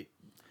depends on...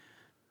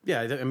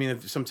 Yeah, I mean,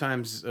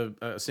 sometimes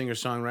a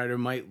singer-songwriter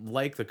might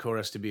like the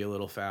chorus to be a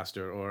little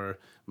faster, or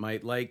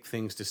might like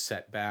things to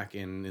set back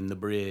in the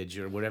bridge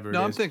or whatever it is.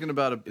 No, I'm thinking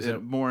about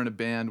more in a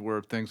band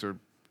where things are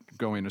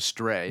going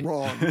astray.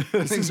 Wrong.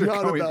 Things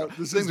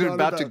are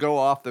about to go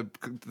off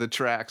the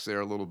tracks there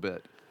a little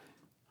bit.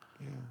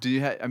 Yeah. Do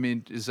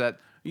you is that...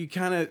 You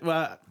kind of,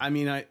 well, I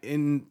mean,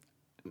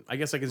 I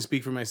guess I can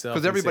speak for myself.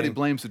 Because everybody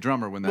blames the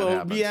drummer when that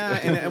happens. Yeah,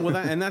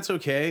 and that's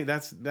okay.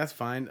 That's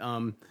fine.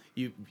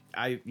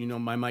 I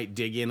might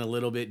dig in a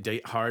little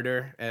bit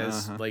harder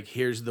as like,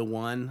 here's the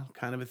one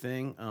kind of a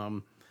thing,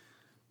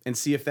 and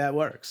see if that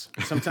works.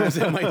 Sometimes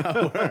that might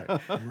not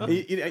work.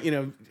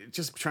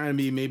 Just trying to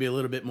be maybe a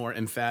little bit more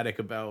emphatic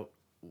about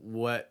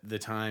what the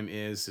time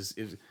is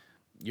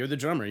you're the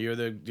drummer. You're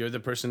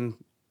the person,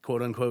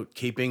 quote unquote,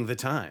 keeping the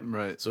time.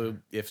 Right. So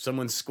if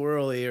someone's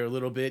squirrely or a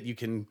little bit, you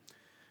can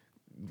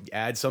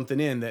add something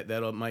in that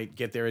might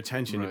get their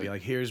attention to be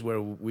like, here's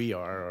where we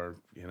are, or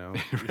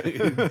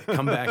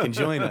come back and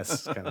join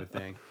us, kind of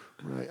thing.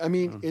 Right. I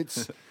mean,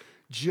 it's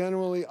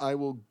generally I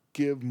will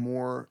give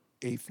more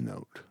eighth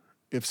note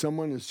if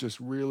someone is just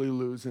really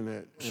losing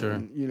it. Sure.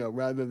 And,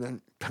 rather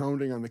than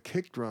pounding on the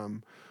kick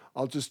drum,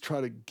 I'll just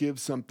try to give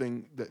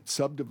something that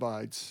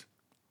subdivides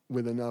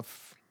with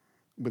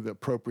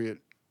appropriate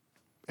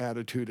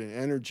attitude and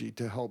energy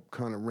to help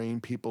kind of rein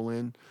people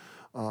in,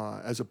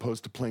 as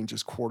opposed to playing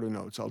just quarter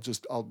notes.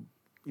 I'll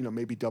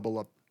maybe double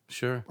up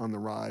on the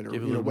ride, or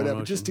give it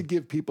whatever, just to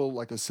give people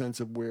like a sense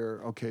of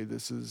where, okay,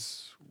 this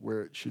is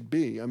where it should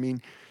be. I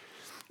mean,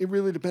 it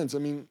really depends. I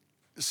mean,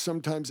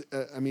 sometimes,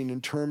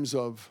 in terms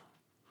of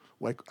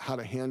like how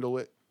to handle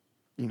it,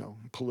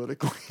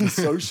 politically,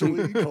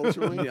 socially,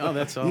 culturally. Yeah,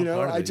 that's all part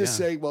of I it, just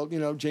say, well,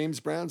 James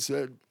Brown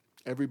said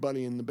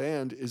everybody in the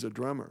band is a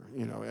drummer.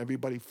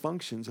 Everybody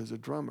functions as a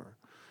drummer.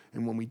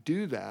 And when we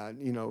do that,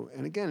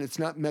 and again, it's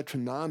not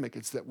metronomic,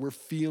 it's that we're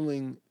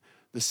feeling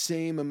the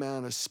same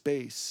amount of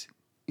space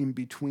in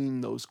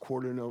between those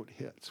quarter note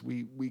hits.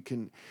 We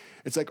can,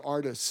 it's like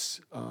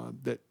artists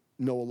that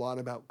know a lot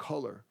about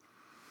color.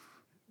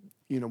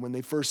 When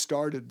they first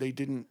started,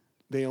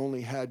 they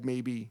only had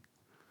maybe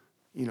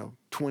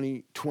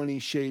 20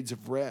 shades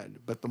of red,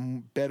 but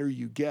the better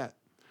you get,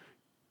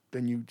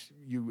 then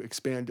you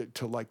expand it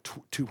to like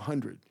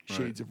 200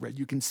 shades of red.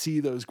 You can see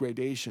those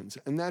gradations,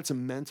 and that's a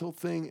mental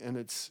thing, and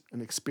it's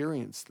an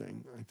experience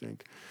thing, I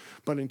think.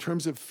 But in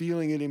terms of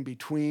feeling it in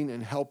between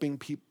and helping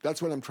people,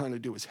 that's what I'm trying to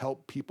do, is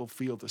help people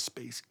feel the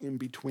space in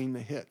between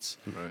the hits.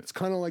 Right. It's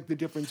kind of like the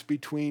difference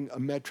between a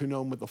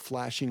metronome with a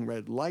flashing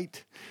red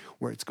light,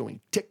 where it's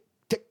going tick,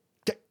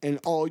 and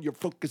all you're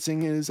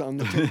focusing is on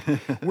the tick.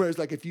 Whereas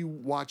like if you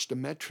watched a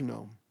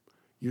metronome,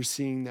 you're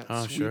seeing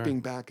that sweeping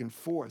back and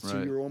forth.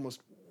 So you're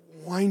almost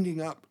winding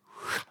up.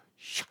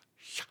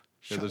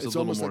 There's a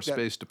little more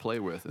space to play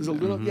with. There's a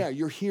little,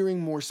 you're hearing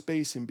more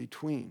space in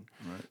between.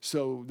 Right.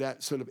 So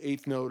that sort of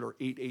eighth note or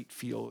 8/8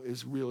 feel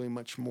is really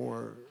much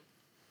more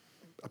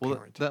apparent.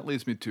 Well, that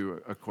leads me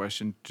to a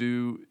question.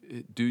 Do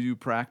you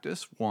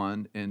practice,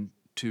 one, and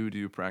two, do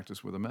you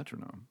practice with a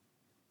metronome?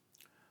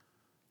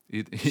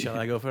 Shall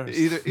I go first?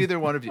 Either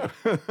one of you.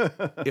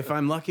 If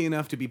I'm lucky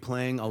enough to be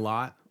playing a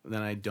lot,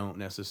 then I don't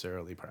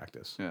necessarily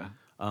practice. Yeah.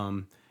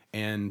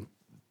 And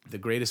the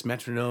greatest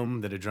metronome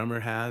that a drummer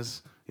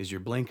has is your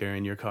blinker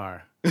in your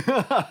car.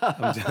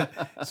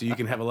 So you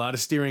can have a lot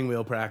of steering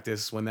wheel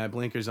practice when that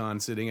blinker's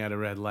on, sitting at a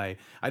red light.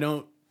 I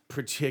don't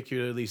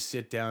particularly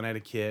sit down at a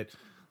kit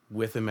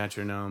with a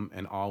metronome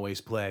and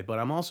always play, but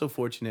I'm also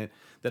fortunate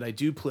that I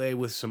do play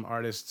with some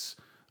artists.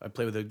 I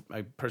play with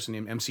a person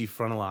named MC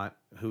Frontalot,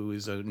 who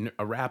is a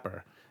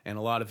rapper, and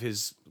a lot of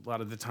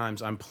the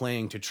times I'm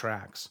playing to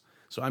tracks.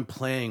 So I'm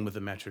playing with a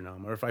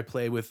metronome. Or if I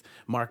play with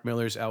Mark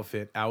Miller's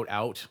outfit,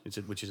 Out,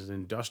 which is an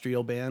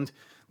industrial band,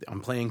 I'm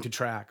playing to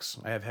tracks.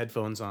 I have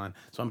headphones on,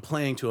 so I'm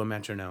playing to a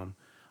metronome.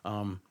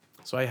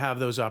 So I have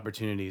those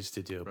opportunities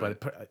to do. Right.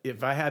 But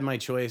if I had my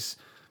choice,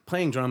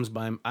 playing drums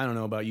I don't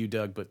know about you,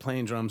 Doug, but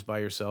playing drums by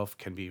yourself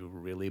can be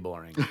really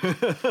boring.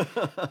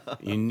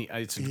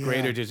 It's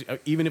greater to,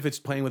 even if it's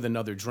playing with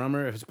another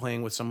drummer, if it's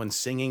playing with someone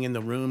singing in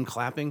the room,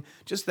 clapping,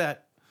 just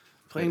that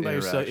playing by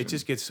yourself, it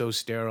just gets so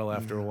sterile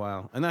after a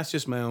while. And that's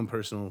just my own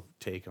personal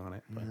take on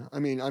it. Yeah. I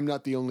mean, I'm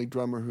not the only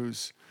drummer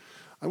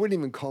I wouldn't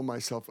even call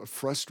myself a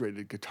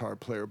frustrated guitar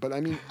player, but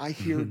I mean, I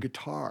hear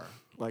guitar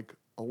like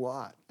a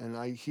lot, and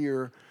I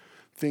hear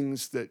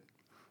things that,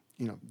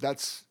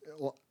 that's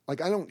like,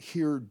 I don't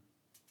hear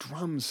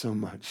drums so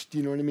much. Do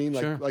you know what I mean?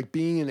 Like, like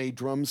being in a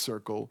drum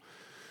circle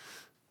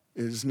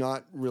is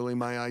not really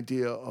my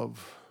idea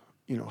of,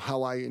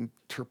 how I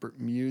interpret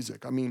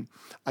music. I mean,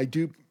 I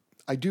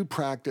do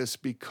practice,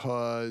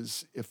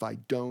 because if I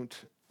don't,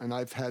 and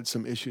I've had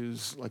some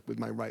issues like with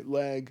my right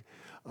leg,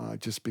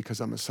 just because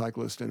I'm a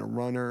cyclist and a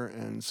runner,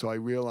 and so I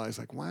realize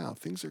like, wow,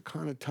 things are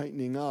kind of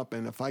tightening up,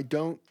 and if I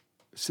don't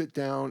sit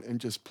down and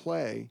just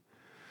play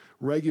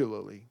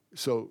regularly,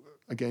 so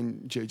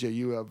again, JJ,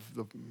 you have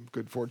the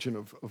good fortune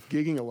of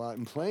gigging a lot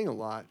and playing a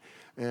lot,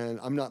 and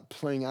I'm not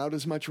playing out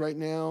as much right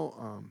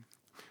now,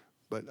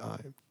 but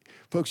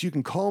folks, you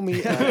can call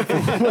me. I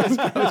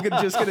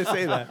was just going to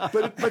say that.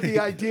 But the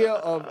idea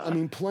of,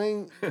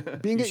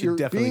 being at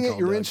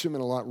your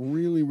instrument a lot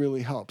really,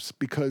 really helps,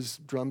 because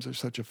drums are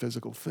such a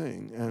physical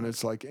thing, and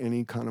it's like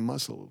any kind of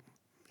muscle.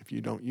 If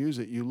you don't use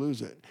it, you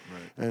lose it.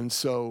 Right. And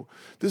so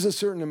there's a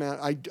certain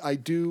amount. I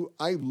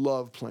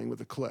love playing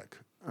with a click.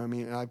 I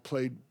mean, I've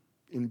played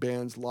in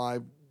bands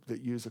live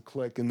that use a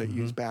click and that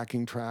use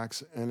backing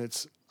tracks, and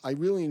I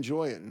really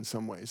enjoy it in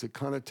some ways. It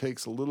kind of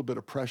takes a little bit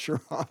of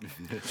pressure off.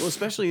 Well,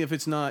 especially if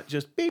it's not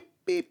just beep,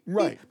 beep,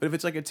 right. Beep. But if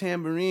it's like a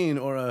tambourine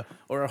or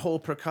a whole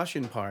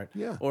percussion part,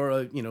 or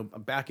a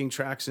backing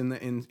tracks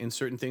in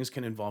certain things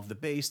can involve the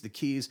bass, the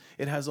keys.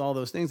 It has all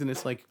those things, and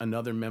it's like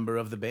another member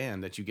of the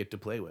band that you get to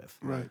play with,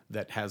 right?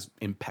 That has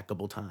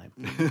impeccable time.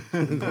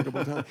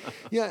 Impeccable time.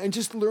 Yeah, and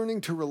just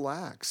learning to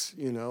relax.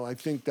 I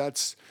think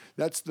that's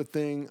the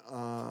thing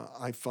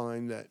I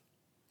find that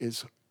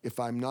is, if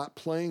I'm not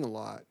playing a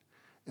lot,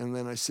 and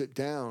then I sit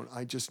down,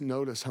 I just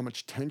notice how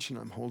much tension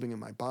I'm holding in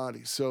my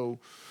body. So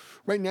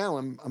right now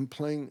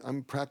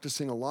I'm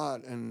practicing a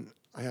lot, and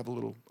I have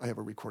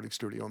a recording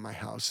studio in my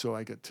house, so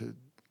I get to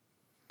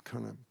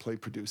kind of play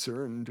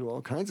producer and do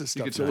all kinds of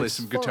stuff. You get to play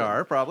some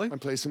guitar, probably. I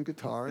play some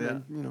guitar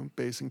and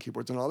bass and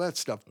keyboards and all that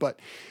stuff.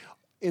 But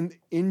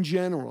in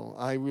general,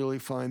 I really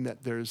find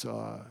that there's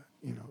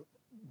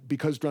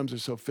because drums are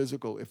so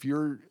physical, if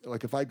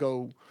I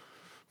go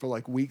for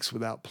like weeks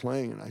without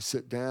playing and I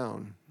sit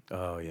down,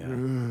 oh yeah,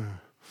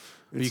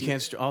 But you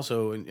can't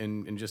also,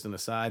 and just an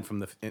aside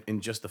from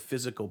just the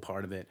physical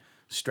part of it,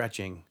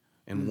 stretching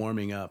and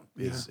warming up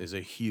is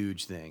a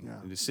huge thing.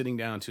 Yeah. Just sitting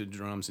down to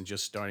drums and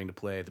just starting to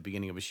play at the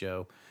beginning of a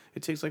show,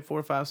 it takes like 4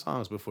 or 5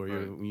 songs before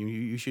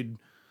you should,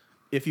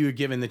 if you were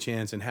given the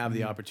chance and have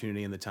the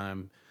opportunity and the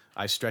time.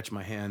 I stretch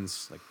my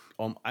hands like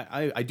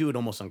I do it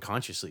almost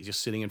unconsciously,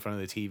 just sitting in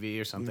front of the TV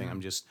or something.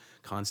 I'm just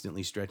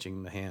constantly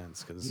stretching the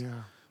hands because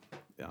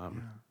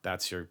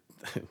that's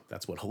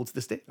what holds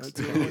the stakes.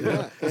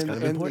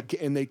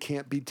 And they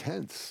can't be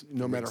tense,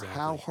 no matter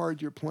how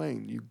hard you're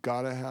playing. You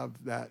gotta have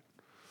that.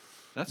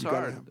 That's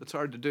hard. It's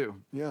hard to do.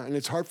 Yeah, and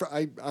it's hard for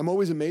I'm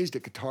always amazed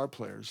at guitar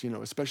players,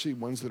 especially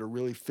ones that are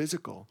really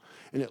physical,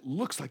 and it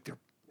looks like they're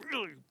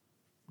really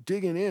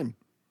digging in.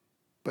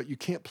 But you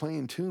can't play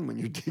in tune when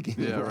you're digging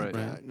in like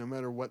that, no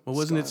matter what. Well,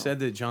 wasn't it said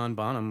that John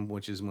Bonham,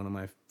 which is one of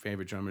my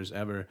favorite drummers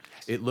ever,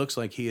 it looks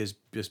like he is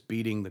just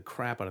beating the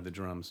crap out of the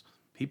drums.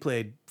 He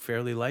played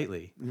fairly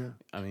lightly. Yeah.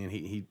 I mean,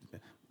 he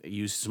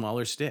used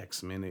smaller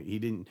sticks. I mean, he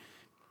didn't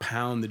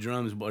pound the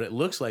drums, but it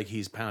looks like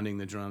he's pounding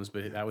the drums,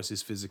 but that was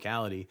his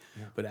physicality.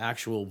 Yeah. But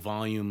actual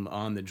volume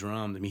on the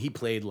drum, I mean, he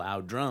played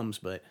loud drums,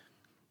 but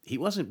he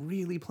wasn't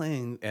really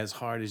playing as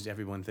hard as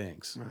everyone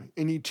thinks. Right.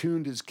 And he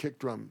tuned his kick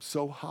drum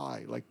so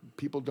high, like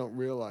people don't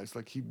realize,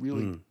 like he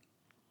really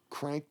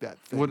cranked that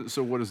thing.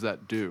 So what does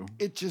that do?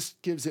 It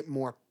just gives it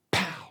more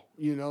pow,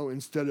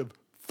 instead of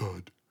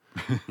thud.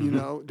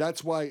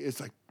 That's why it's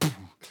like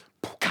boom,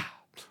 boom,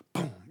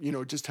 boom.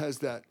 It just has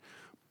that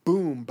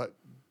boom, but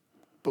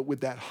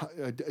with that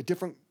a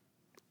different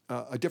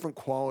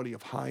quality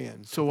of high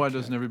end. So why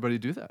doesn't everybody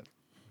do that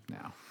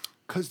now?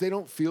 Because they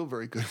don't feel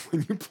very good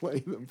when you play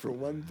them, for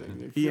one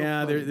thing.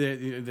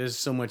 There's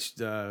so much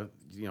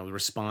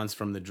response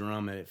from the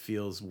drum, and it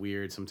feels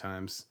weird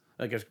sometimes.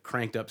 Like a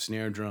cranked up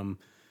snare drum,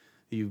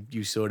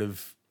 you sort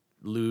of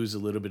lose a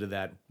little bit of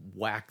that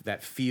whack,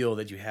 that feel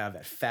that you have,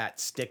 that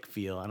fat stick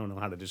feel. I don't know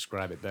how to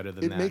describe it better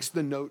than that. It makes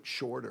the note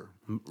shorter,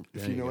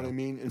 if you know what I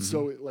mean. And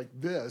so, like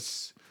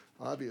this,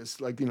 obvious,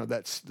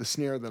 that's the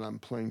snare that I'm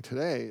playing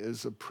today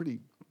is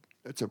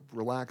it's a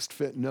relaxed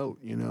fit note,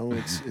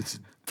 it's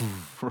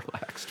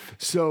relaxed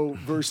fit. So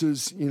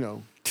versus,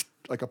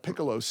 like a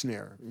piccolo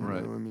snare,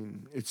 right. I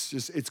mean,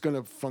 it's going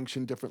to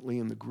function differently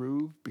in the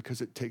groove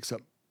because it takes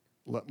up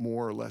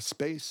more or less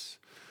space,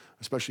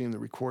 especially in the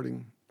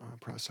recording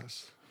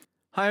process.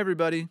 Hi,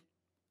 everybody.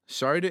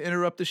 Sorry to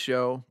interrupt the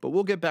show, but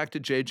we'll get back to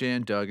JJ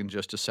and Doug in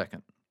just a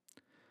second.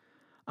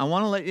 I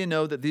want to let you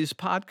know that these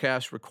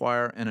podcasts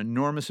require an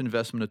enormous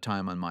investment of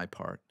time on my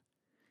part.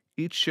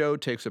 Each show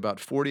takes about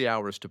 40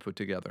 hours to put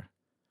together.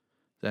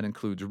 That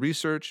includes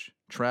research,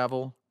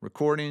 travel,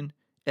 recording,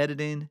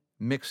 editing,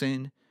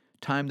 mixing,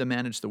 time to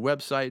manage the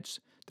websites,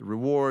 the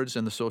rewards,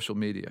 and the social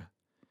media.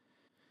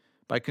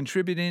 By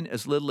contributing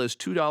as little as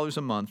 $2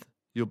 a month,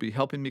 you'll be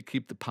helping me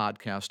keep the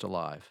podcast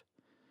alive.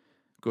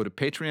 Go to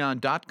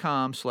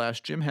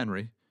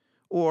patreon.com/JimHenry,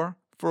 or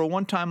for a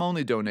one-time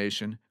only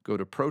donation, go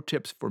to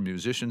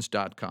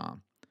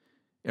protipsformusicians.com.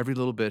 Every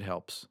little bit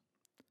helps.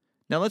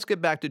 Now let's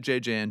get back to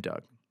JJ and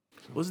Doug.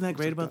 Wasn't that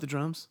great about the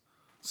drums?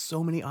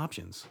 So many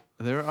options.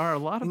 There are a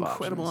lot of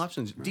incredible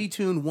options. Right.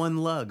 Detune one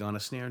lug on a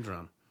snare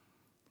drum.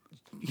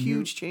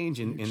 Huge change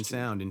in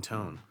sound and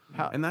tone.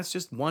 And that's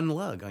just one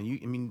lug on you.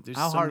 I mean, there's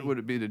how hard would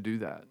it be to do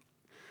that?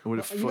 Would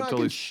it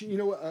totally?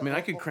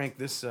 I could crank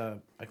this. I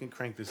can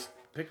crank this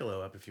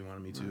piccolo up if you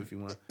wanted me to. If you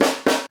want.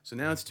 So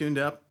now it's tuned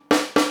up.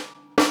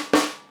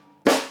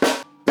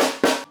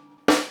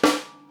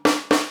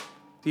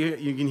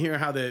 You can hear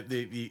how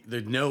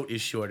the note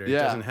is shorter. It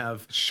doesn't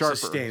have sharper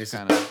sustain. It's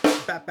kind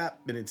of bap bap,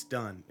 and it's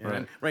done. And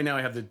right. Right now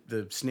I have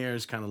the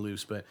snares kind of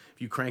loose, but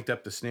if you cranked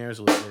up the snares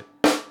a little bit,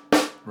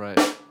 right,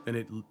 then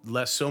it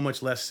so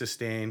much less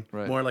sustain,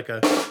 right. More like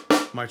a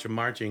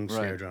marching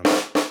snare drum.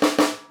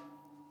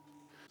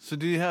 So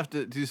do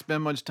you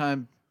spend much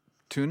time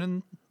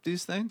tuning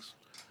these things?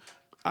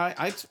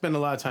 I spend a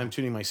lot of time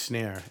tuning my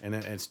snare, and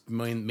it's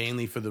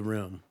mainly for the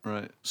room.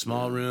 Right.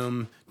 Small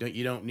room.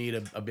 You don't need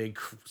a big,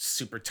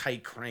 super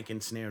tight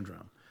cranking snare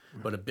drum,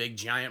 but a big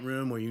giant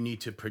room where you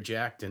need to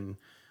project and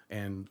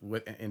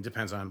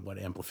depends on what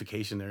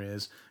amplification there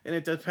is, and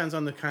it depends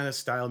on the kind of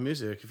style of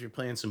music. If you're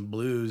playing some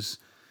blues,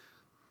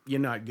 you're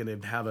not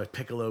gonna have a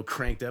piccolo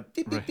cranked up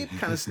deep, deep, deep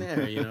kind of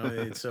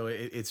snare, So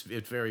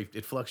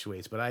it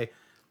fluctuates. But I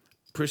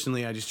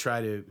just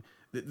try to.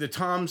 The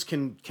toms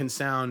can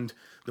sound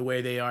the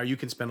way they are. You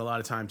can spend a lot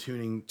of time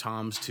tuning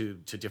toms to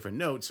different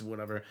notes or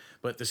whatever.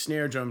 But the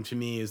snare drum to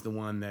me is the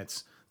one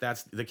that's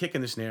the kick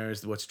in the snare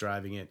is what's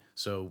driving it.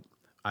 So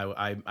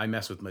I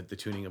mess with the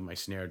tuning of my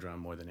snare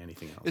drum more than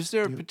anything else. Is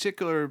there a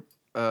particular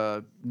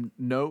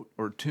note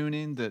or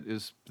tuning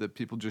that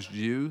people just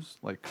use?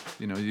 Like,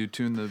 you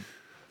tune the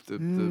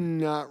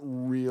Not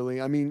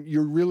really. I mean,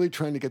 you're really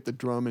trying to get the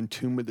drum in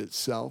tune with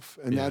itself,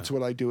 and that's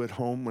what I do at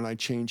home when I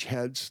change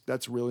heads.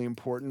 That's really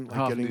important. Like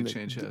how often do you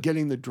change heads?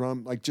 Getting the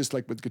drum, like just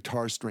like with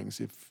guitar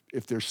strings,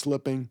 if they're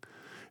slipping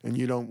and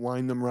you don't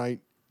wind them right,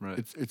 Right.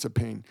 It's a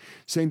pain.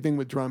 Same thing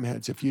with drum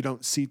heads. If you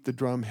don't seat the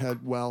drum head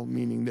well,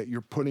 meaning that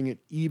you're putting it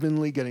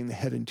evenly, getting the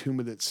head in tune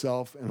with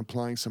itself and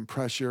applying some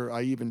pressure.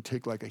 I even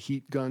take like a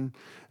heat gun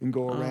and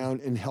go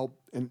around and help,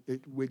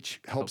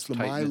 which helps the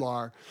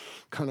mylar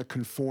kind of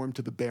conform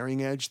to the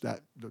bearing edge,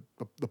 that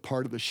the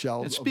part of the shell.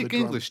 And of speak the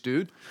drum. English,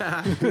 dude.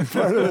 Part of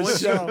the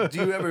shell. Do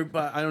you ever?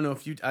 I don't know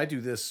if I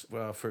do this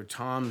for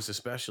toms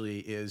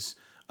especially. Is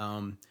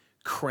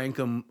crank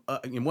them,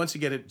 and once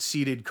you get it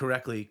seated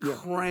correctly,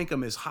 crank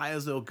them as high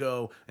as they'll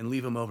go and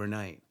leave them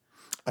overnight.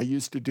 I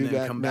used to do And that.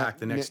 then come back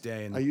the next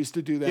day. And I used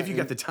to do that. if you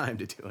got the time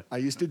to do it. I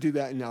used to do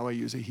that, and now I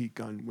use a heat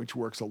gun, which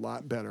works a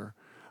lot better.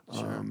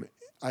 Sure.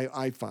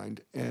 I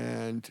find,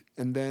 and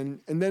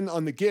then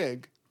on the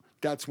gig,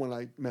 that's when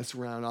I mess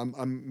around.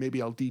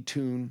 Maybe I'll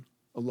detune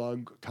a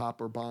lug,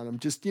 top or bottom.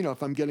 Just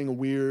if I'm getting a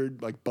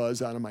weird like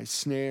buzz out of my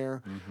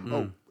snare. Mm-hmm.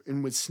 Oh,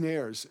 and with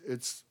snares,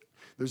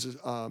 there's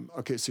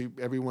okay, so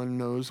everyone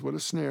knows what a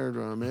snare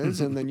drum is,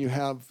 and then you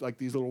have like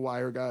these little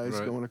wire guys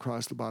going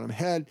across the bottom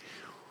head.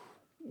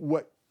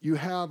 What you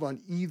have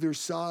on either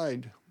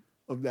side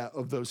of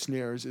those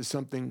snares is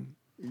something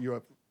you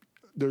have.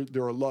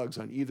 There are lugs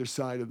on either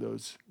side of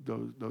those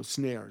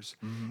snares,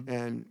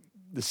 and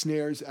the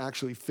snares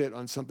actually fit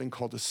on something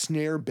called a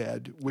snare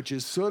bed, which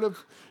is sort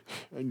of,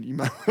 and you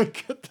might want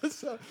to get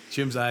this out.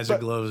 Jim's eyes are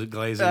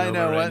glazing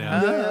over right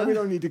now. No, we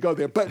don't need to go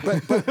there. But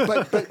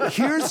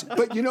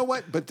you know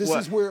what? But this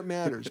is where it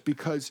matters,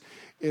 because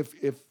if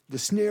the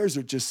snares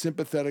are just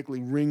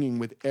sympathetically ringing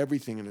with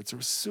everything and it's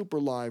a super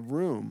live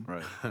room,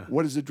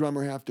 what does the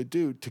drummer have to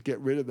do to get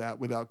rid of that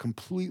without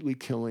completely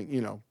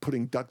killing,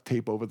 putting duct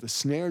tape over the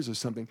snares or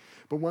something?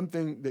 But one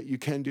thing that you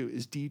can do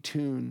is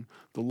detune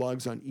the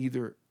lugs on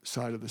either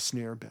side of the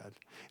snare bed,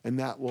 and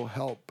that will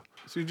help.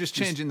 So you're just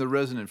changing the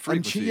resonant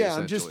frequency.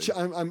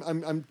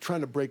 I'm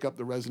trying to break up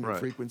the resonant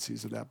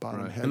frequencies of that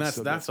bottom head. And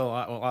that's a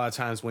lot of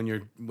times when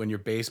your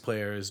bass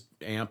player's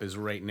amp is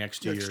right next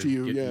to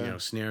your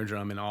snare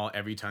drum, and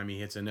every time he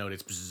hits a note,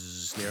 it's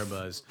snare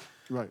buzz.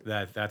 Right.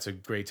 That's a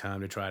great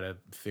time to try to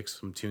fix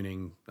some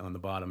tuning on the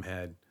bottom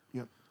head.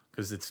 Yep.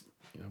 Because it's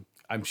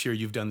I'm sure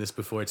you've done this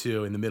before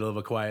too. In the middle of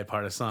a quiet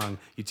part of song,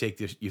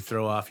 you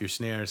throw off your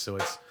snare, so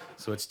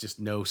it's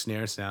just no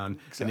snare sound.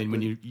 Exactly. And then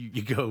when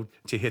you go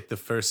to hit the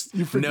first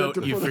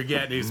note, you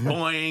forget it's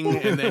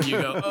boing, and then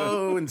you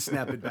go and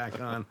snap it back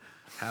on.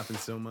 Happens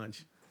so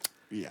much.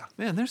 Yeah.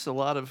 Man, there's a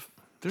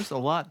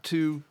lot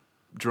to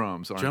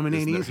drums. Drumming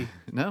ain't easy.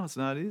 No, it's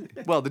not easy.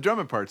 Well, the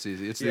drumming part's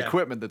easy. It's the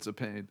equipment that's a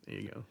pain. There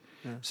you go.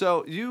 Yeah.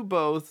 So you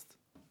both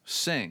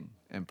sing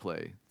and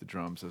play the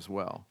drums as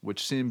well,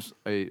 which seems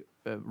a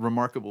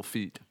remarkable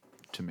feat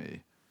to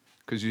me,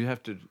 because you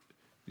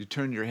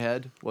turn your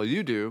head. Well,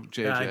 you do,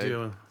 JJ. Yeah, I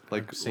do.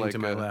 Like sing to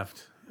my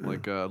left,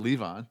 like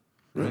Levon,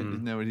 right?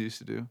 Isn't that what he used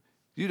to do?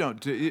 You don't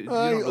do you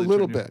don't really a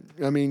little bit.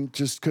 I mean,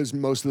 just because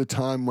most of the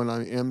time when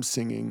I am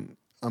singing,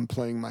 I'm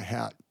playing my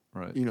hat.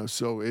 Right.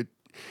 So it.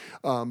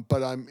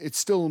 But it's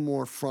still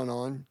more front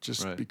on,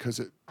 just because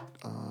it.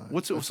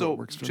 What's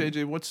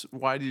JJ?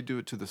 Why do you do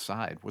it to the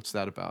side? What's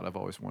that about? I've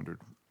always wondered.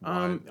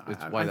 I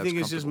think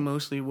it's just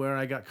mostly where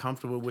I got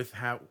comfortable with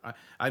how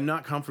I'm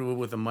not comfortable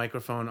with a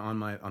microphone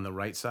on the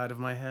right side of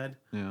my head.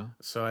 Yeah.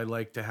 So I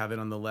like to have it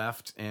on the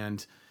left,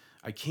 and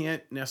I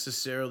can't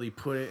necessarily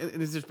put it.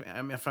 It's just,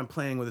 if I'm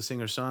playing with a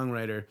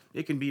singer-songwriter,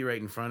 it can be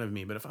right in front of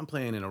me. But if I'm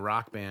playing in a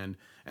rock band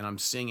and I'm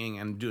singing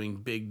and doing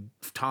big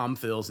tom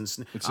fills,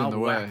 and I'll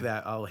whack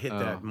that. I'll hit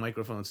that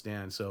microphone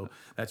stand. So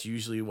that's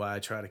usually why I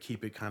try to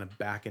keep it kind of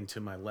back into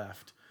my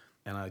left,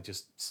 and I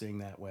just sing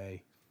that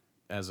way.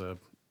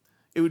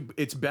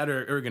 It's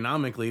better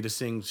ergonomically to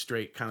sing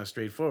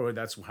straightforward.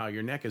 That's how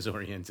your neck is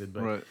oriented.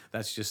 But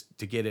that's just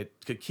to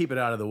keep it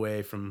out of the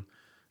way from.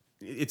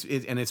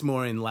 And it's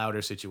more in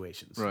louder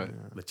situations, right?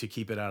 But to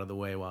keep it out of the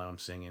way while I'm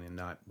singing and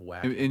not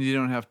whacking. And you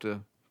don't have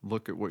to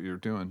look at what you're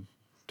doing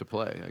to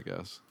play, I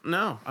guess.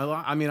 No,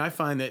 I mean I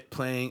find that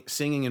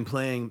singing and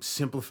playing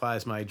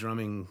simplifies my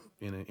drumming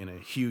in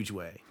a huge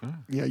way.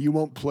 Yeah, you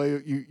won't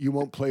play. You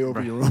won't play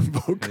over your own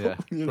vocal,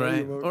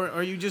 right?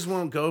 Or you just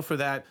won't go for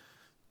that.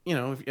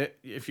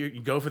 If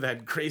you go for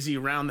that crazy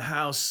around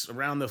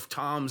the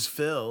toms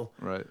fill,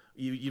 right?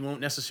 You won't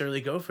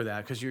necessarily go for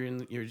that because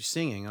you're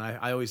singing.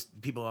 And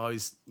people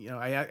always,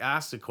 I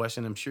ask the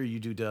question. I'm sure you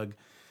do, Doug.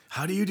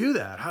 How do you do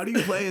that? How do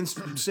you play and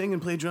sing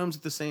and play drums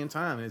at the same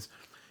time? And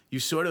you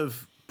sort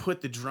of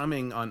put the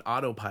drumming on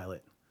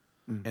autopilot,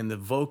 and the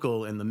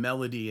vocal and the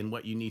melody and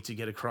what you need to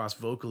get across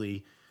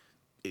vocally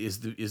is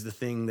the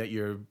thing that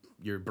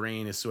your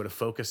brain is sort of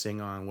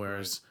focusing on.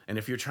 Whereas, and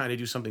if you're trying to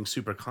do something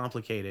super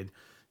complicated,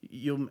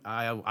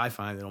 I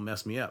find it'll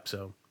mess me up.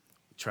 So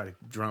try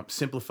to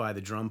simplify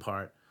the drum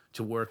part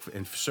to work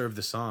and serve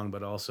the song,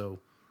 but also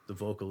the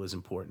vocal is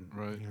important.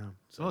 Right. Yeah.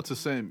 So it's the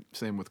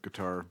same with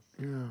guitar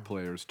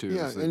players too.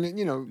 Yeah, and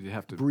you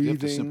have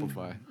to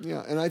simplify.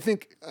 Yeah, and I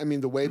think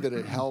the way that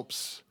it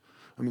helps.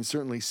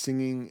 Certainly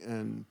singing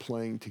and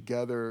playing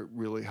together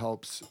really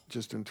helps,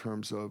 just in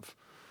terms of,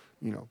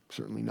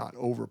 certainly not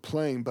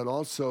overplaying, but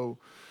also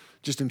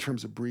just in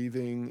terms of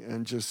breathing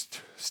and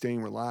just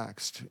staying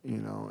relaxed,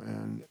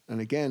 and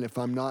again, if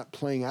I'm not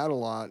playing out a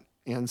lot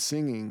and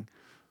singing,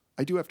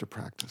 I do have to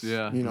practice.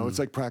 Yeah. It's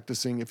like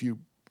practicing. If you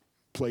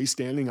play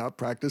standing up,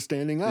 practice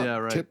standing up. Yeah,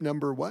 right. Tip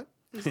number what?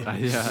 I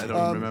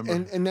don't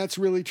remember. And that's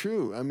really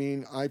true. I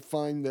mean, I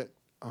find that,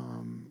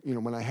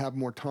 when I have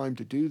more time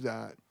to do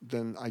that,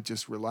 then I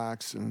just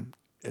relax and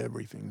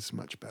everything's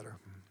much better.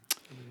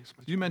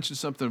 You mentioned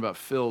something about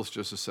fills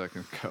just a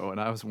second ago,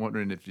 and I was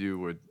wondering if you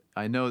would.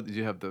 I know that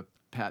you have the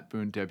Pat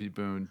Boone, Debbie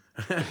Boone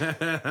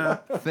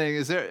thing.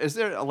 Is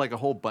there like a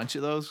whole bunch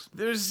of those?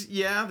 There's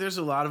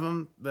a lot of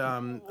them.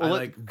 I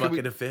like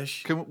Bucket of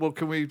Fish.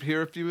 Can we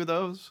hear a few of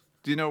those?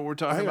 Do you know what we're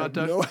talking about,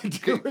 Doug? I have no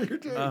idea what you're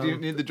doing. Do you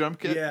need the drum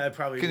kit? Yeah, I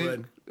probably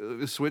would.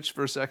 You, switch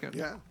for a second?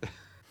 Yeah.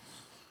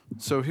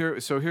 So here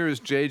is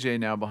JJ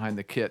now behind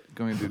the kit,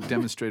 going to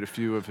demonstrate a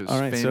few of his All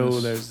right, famous.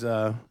 so there's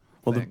the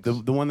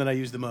one that I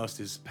use the most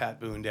is Pat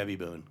Boone, Debbie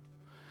Boone,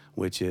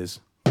 which is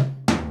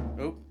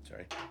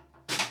sorry.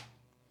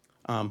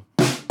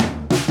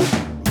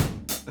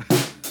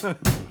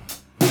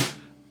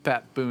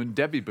 Pat Boone,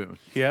 Debbie Boone.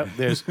 Yep,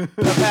 there's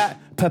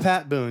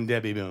Pat Boone,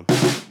 Debbie Boone.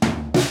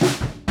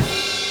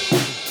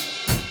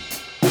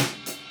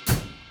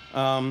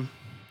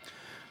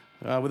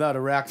 Without a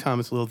rack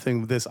Thomas little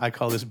thing with this, I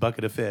call this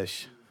Bucket of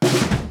Fish.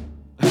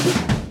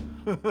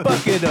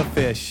 Bucket of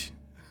Fish.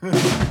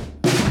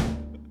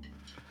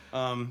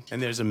 And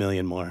there's a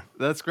million more.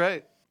 That's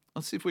great.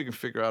 Let's see if we can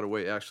figure out a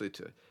way actually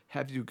to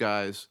have you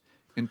guys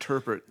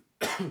interpret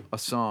a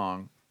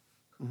song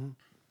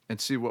and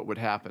see what would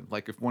happen.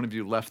 Like if one of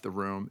you left the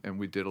room and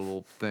we did a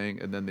little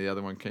thing and then the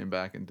other one came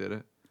back and did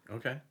it.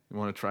 Okay. You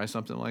want to try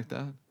something like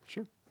that?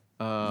 Sure.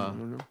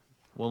 Well,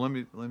 let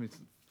me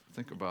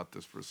think about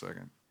this for a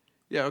second.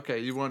 Yeah, okay.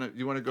 You want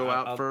to go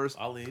out first?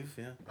 I'll leave,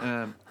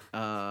 yeah.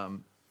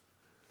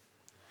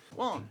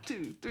 1,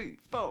 2, 3,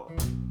 4.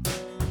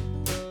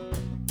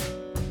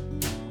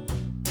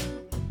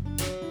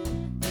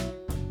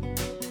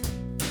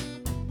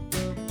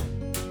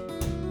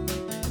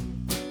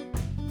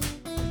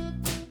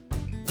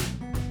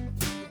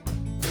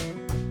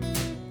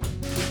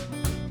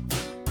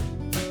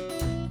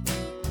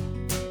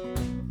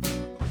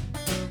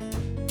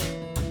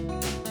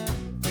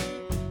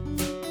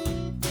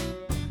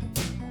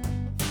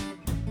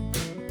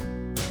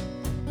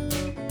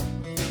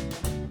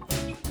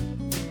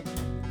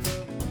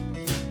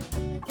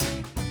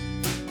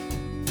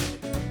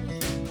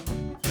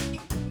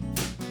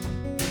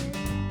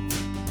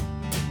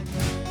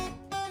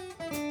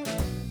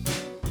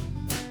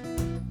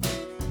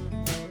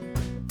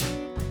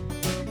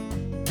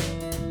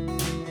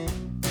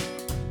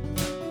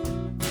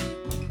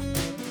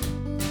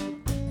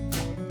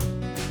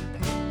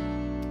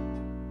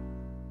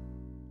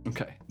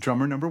 Okay,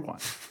 drummer number 1.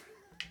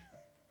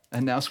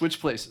 And now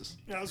switch places.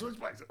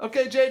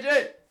 Okay,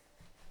 JJ.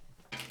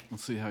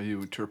 Let's see how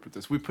you interpret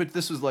this.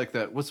 This was like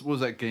that. What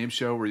was that game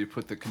show where you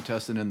put the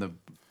contestant in the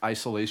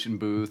isolation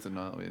booth and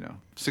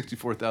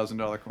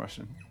 $64,000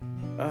 question?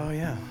 Oh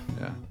yeah.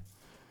 Yeah.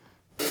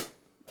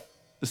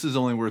 This is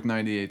only worth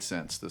 98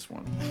 cents. This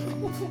one.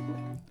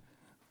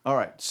 All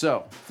right.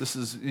 So this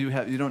is you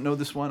don't know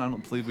this one. I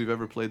don't believe we've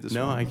ever played this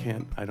one. No, I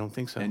can't. I don't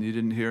think so. And you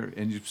didn't hear.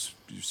 And you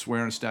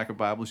swear on a stack of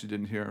Bibles you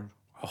didn't hear.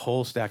 A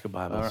whole stack of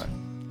Bibles. All right.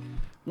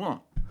 1,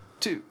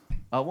 2.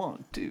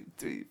 1, 2,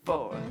 3,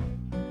 4.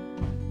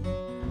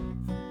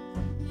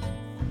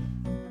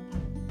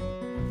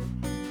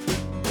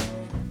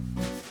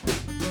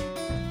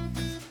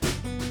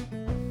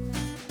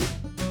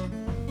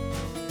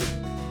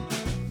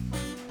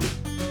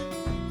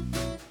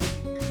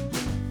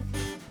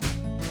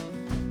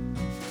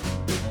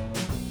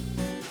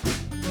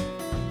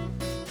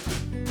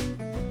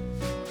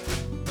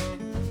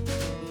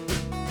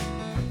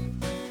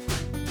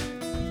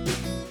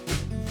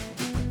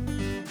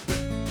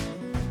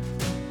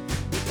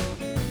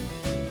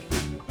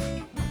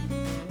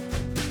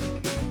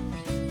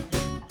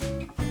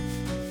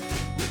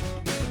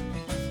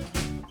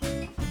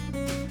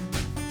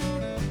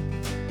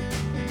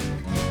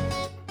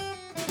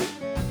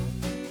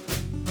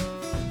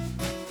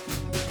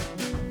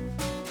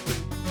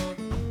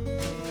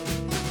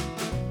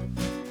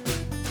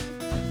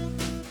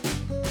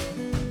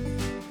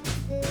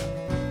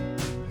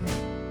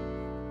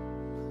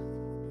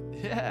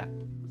 Yeah.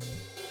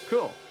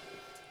 Cool.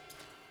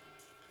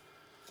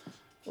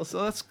 Well,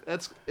 so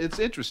it's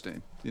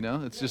interesting,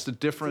 It's just a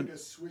different.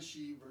 It's like a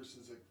swishy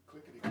versus a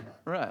clickety-clack.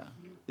 Right.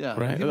 Yeah.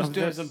 Right. He was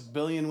doing. There's a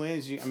billion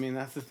ways.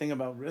 That's the thing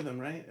about rhythm,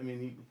 right?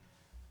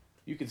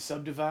 You can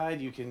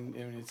subdivide.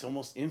 It's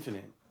almost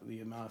infinite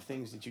the amount of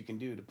things that you can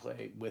do to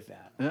play with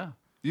that. Yeah.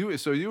 You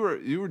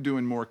were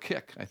doing more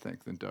kick, I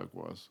think, than Doug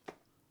was.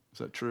 Is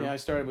that true? Yeah, I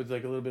started with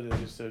like a little bit of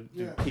just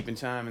keeping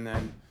time, and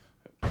then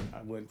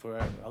I went for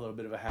a little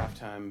bit of a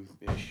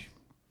halftime-ish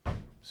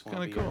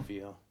swampy cool.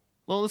 feel.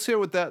 Well, let's hear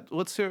what that.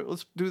 Let's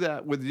do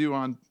that with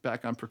you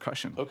back on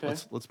percussion. Okay.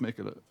 Let's make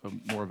it a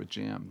more of a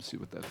jam. See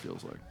what that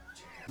feels like.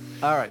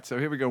 All right. So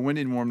here we go.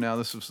 Winding warm now.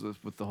 This was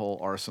with the whole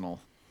arsenal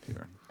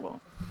here.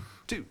 1,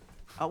 2,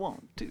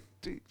 1, 2,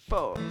 3,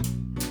 4.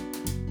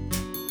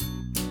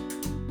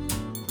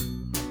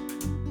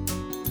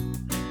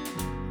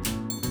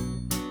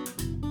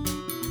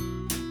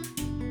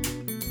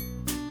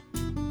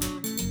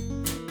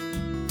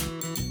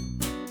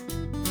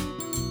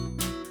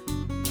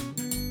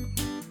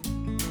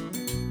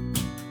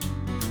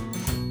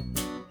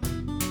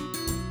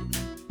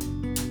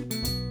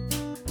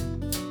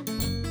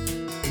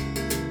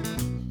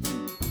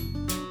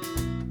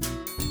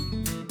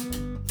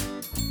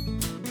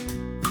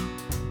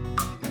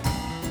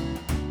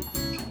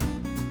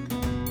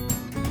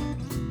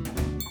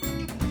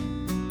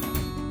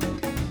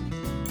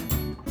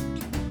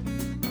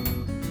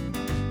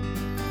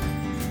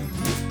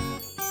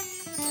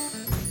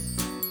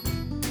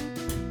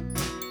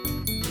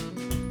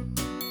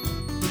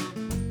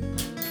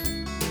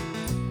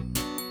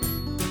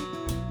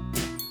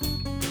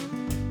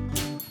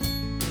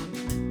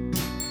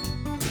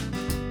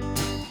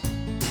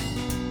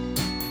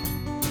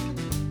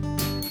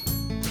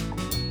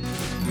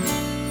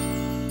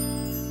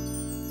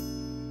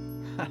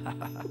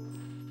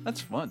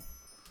 That's fun.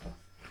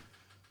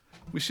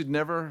 We should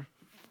never,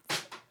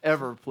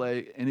 ever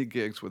play any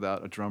gigs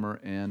without a drummer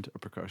and a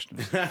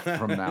percussionist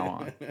from now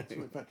on.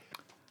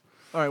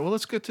 All right, well,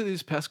 let's get to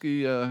these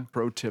pesky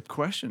pro tip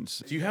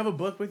questions. Do you have a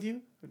book with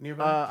you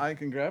nearby? I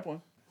can grab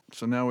one.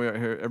 So now we are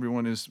here.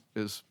 Everyone is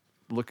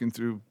looking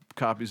through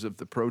copies of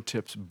the Pro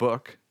Tips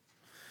book.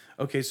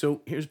 Okay,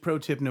 so here's pro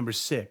tip number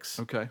 6.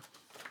 Okay.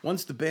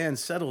 Once the band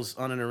settles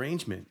on an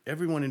arrangement,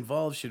 everyone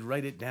involved should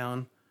write it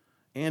down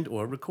and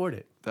or record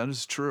it. That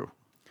is true.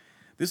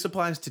 This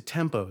applies to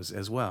tempos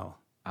as well.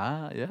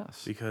 Ah,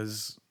 yes.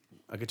 Because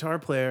a guitar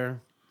player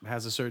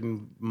has a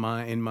certain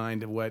in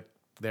mind of what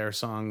their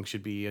song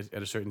should be at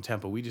a certain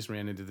tempo. We just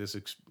ran into this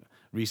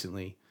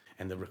recently,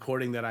 and the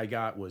recording that I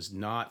got was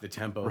not the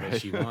tempo that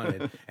she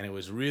wanted, and it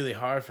was really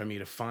hard for me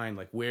to find,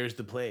 like, where's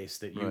the place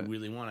that you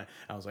really want it.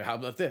 I was like, how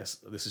about this?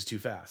 This is too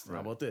fast. How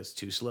about this?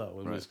 Too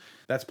slow.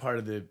 That's part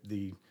of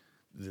the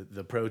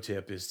pro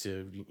tip is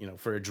to,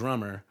 for a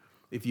drummer,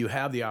 if you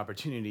have the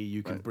opportunity,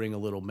 you can bring a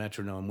little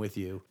metronome with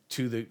you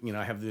to the,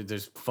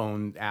 there's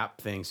phone app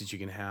things that you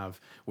can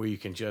have where you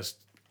can just,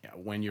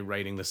 when you're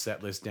writing the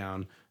set list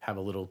down, have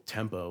a little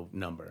tempo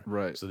number.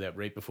 Right. So that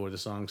right before the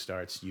song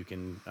starts, you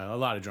can, a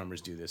lot of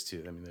drummers do this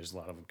too. I mean, there's a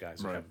lot of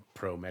guys who have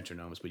pro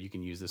metronomes, but you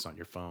can use this on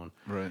your phone.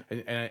 Right.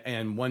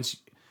 And once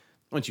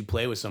you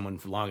play with someone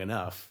for long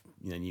enough,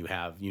 then you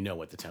know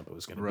what the tempo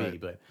is going to be.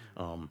 But,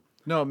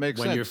 no, it makes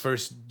sense. When you're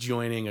first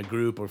joining a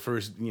group or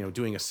first,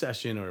 doing a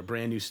session or a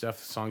brand new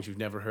songs you've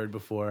never heard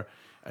before,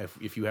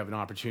 if you have an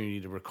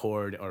opportunity to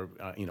record or,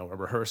 a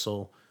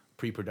rehearsal,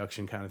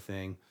 pre-production kind of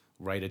thing,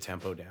 write a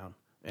tempo down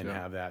and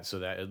have that so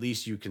that at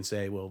least you can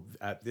say, well,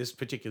 at this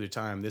particular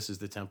time, this is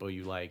the tempo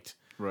you liked.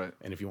 Right.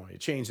 And if you want to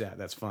change that,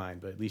 that's fine.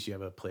 But at least you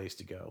have a place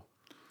to go.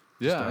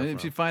 Yeah. And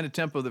if you find a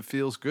tempo that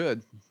feels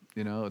good,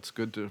 it's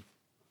good to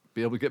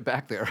be able to get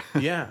back there.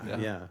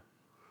 Yeah.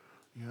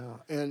 Yeah,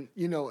 and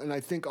and I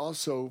think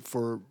also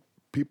for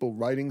people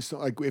writing,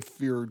 like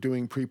if you're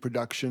doing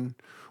pre-production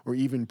or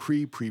even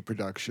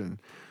pre-production,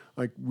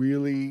 like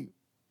really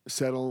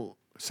settle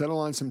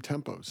on some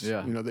tempos.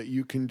 Yeah, that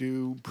you can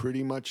do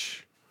pretty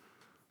much,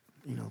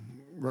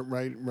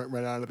 right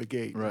out of the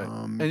gate. Right,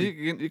 and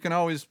you can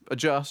always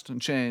adjust and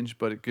change,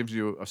 but it gives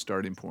you a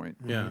starting point.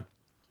 Yeah.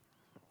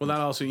 Well, that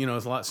also,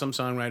 it's a lot. Some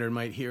songwriter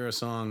might hear a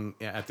song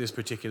at this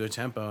particular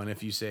tempo, and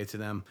if you say to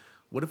them,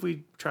 what if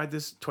we tried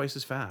this twice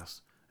as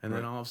fast? And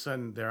then all of a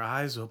sudden, their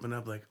eyes open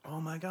up like, oh,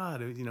 my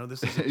God,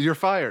 this is... You're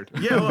fired.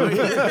 Yeah, well,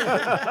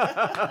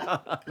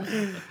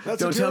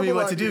 don't tell me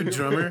what to do,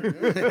 drummer.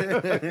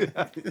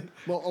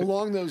 Well,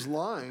 along those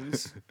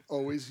lines,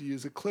 always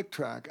use a click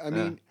track. I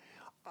mean,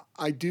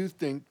 I do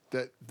think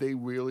that they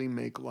really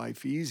make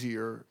life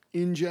easier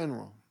in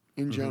general.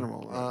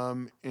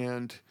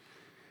 And,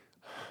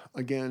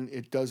 again,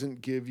 it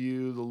doesn't give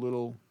you the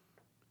little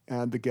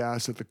add the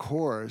gas at the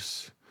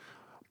chorus,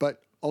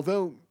 but...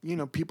 Although,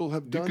 people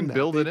have done that. You can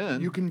build it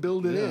in. You can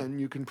build it in.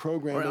 You can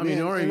program it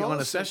in. Or on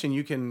a session,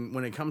 you can,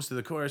 when it comes to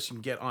the chorus, you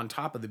can get on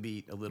top of the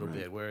beat a little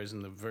bit, whereas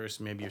in the verse,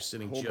 maybe you're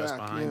sitting just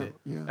behind it.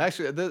 Yeah.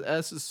 Actually,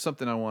 this is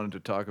something I wanted to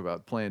talk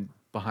about, playing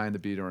behind the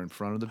beat or in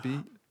front of the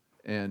beat.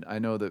 And I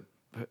know that,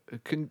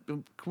 can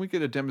we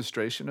get a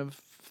demonstration of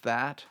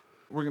that?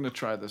 We're going to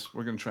try this.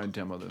 We're going to try and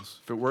demo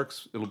this. If it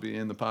works, it'll be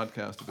in the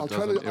podcast. If it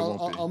doesn't, it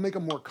won't be. I'll make a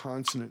more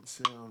consonant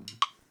sound.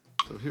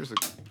 So here's a.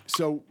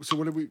 So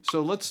what do we?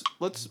 So let's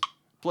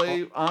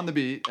play on the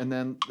beat, and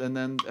then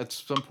at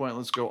some point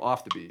let's go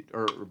off the beat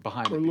or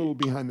behind the beat. A little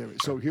behind the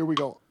beat. So here we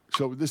go.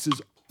 So this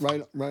is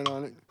right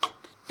on it.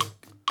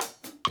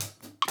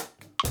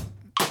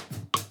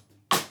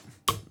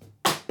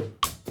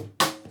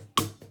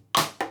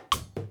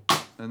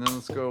 And then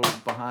let's go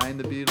behind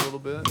the beat a little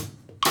bit.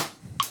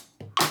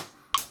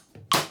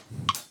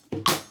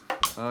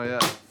 Oh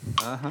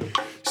yeah.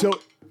 So.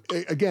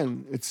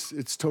 Again, it's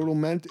it's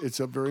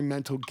a very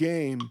mental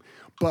game,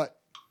 but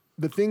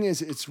the thing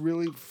is, it's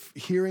really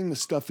hearing the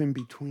stuff in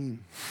between.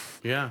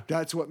 Yeah,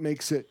 that's what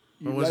makes it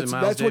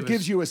that's what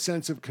gives you a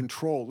sense of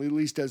control, at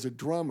least as a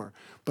drummer.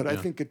 But I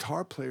think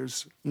guitar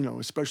players,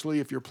 especially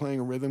if you're playing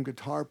a rhythm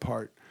guitar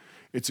part,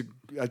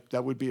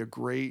 that would be a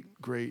great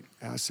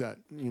asset,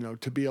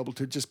 to be able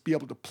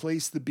to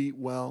place the beat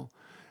well,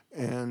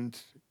 and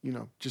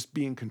just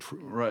be in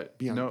control. Right.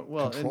 Be and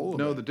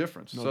know the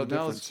difference. Know so the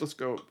now difference.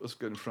 let's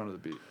get in front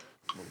of the beat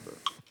a little bit.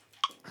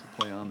 Let's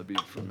play on the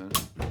beat for a minute.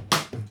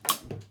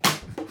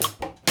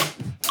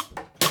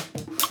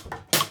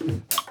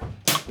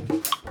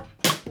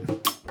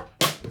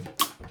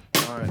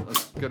 All right,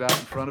 let's get out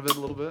in front of it a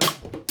little bit.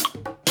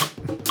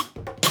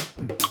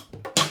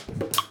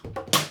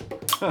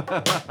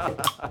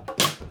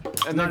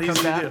 And Not then come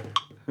easy back. to do.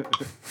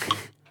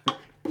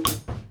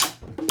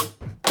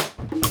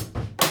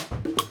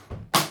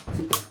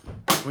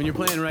 When you're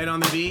playing right on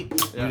the beat,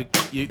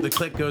 the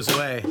click goes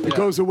away. It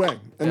goes away,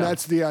 and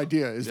that's the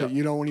idea, is Yeah. that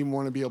you don't even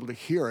want to be able to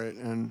hear it.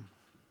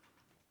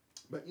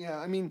 But yeah,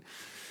 I mean,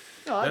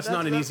 That's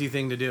not an easy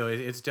thing to do.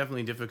 It's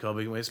definitely difficult,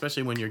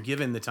 especially when you're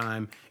given the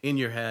time in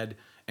your head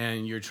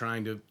and you're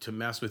trying to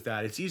mess with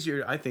that. It's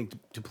easier, I think,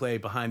 to play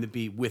behind the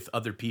beat with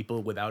other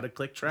people without a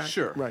click track.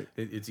 Sure. right.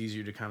 It's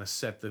easier to kind of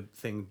set the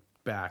thing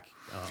back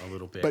a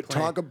little bit. But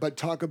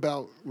talk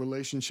about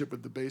relationship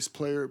with the bass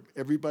player.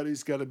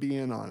 Everybody's got to be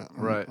in on it,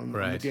 on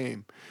the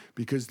game,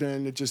 because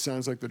then it just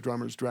sounds like the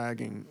drummer's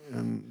dragging,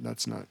 and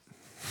that's not.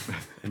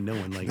 And no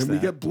one likes And that. we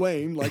get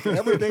blamed like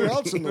everything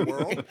else in the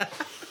world.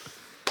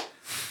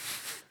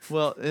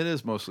 Well, it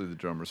is mostly the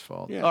drummer's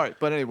fault. Yeah. All right,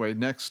 but anyway,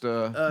 next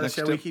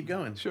shall we keep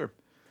going? Sure.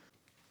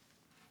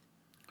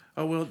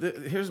 Oh, well,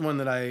 here's one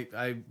that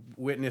I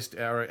witnessed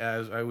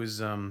as I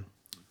was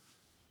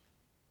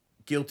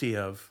guilty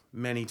of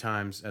many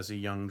times as a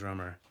young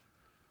drummer,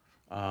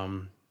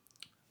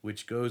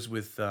 which goes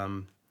with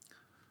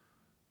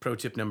pro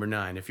tip number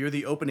 9. If you're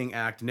the opening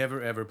act,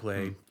 never ever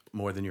play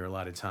more than your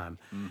allotted time.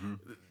 Mm-hmm.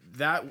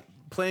 That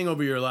playing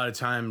over your allotted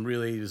time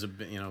really is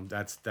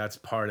that's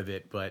part of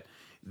it. But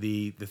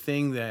the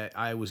thing that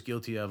I was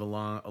guilty of a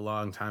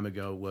long time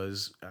ago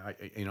was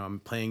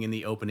I'm playing in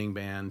the opening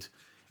band,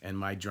 and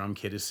my drum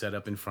kit is set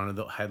up in front of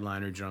the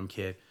headliner drum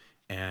kit,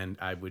 and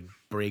I would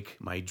break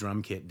my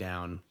drum kit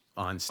down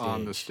on stage.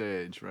 On the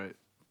stage, right.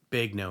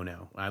 Big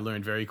no-no. I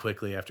learned very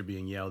quickly after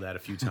being yelled at a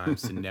few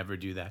times to never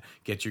do that.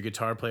 Get your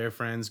guitar player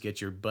friends,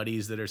 get your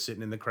buddies that are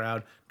sitting in the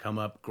crowd, come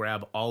up,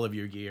 grab all of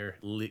your gear,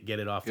 get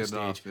it off the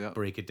stage,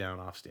 break it down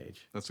off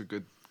stage. That's a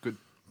good.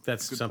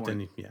 That's good something,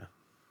 point. Yeah.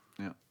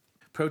 Yeah.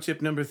 Pro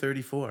tip number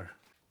 34.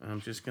 I'm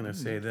just going to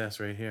say this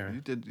right here.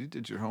 You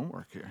did your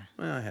homework here.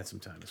 Well, I had some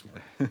time this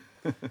morning.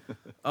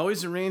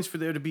 Always arrange for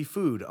there to be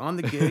food on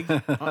the gig,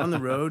 on the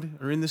road,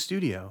 or in the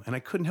studio. And I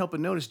couldn't help but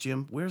notice,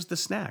 Jim, where's the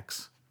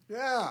snacks?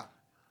 Yeah.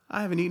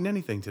 I haven't eaten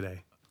anything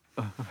today.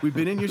 We've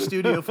been in your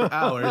studio for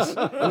hours,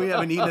 and we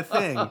haven't eaten a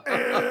thing.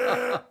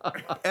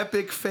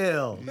 Epic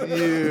fail.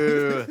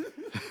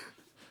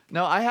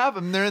 No, I have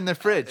them. They're in the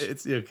fridge.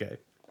 It's okay.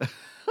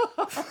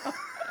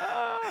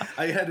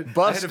 I had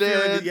Busted.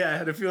 I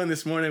had a feeling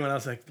this morning when I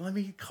was like, let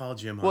me call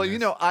Jim on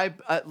this.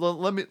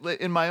 Let me,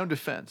 in my own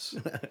defense,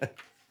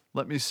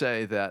 let me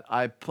say that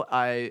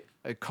I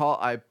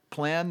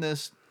plan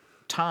this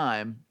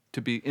time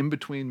to be in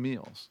between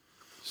meals.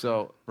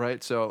 So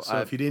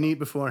if you didn't eat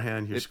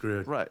beforehand, you're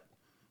screwed. Right.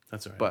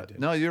 That's all right. But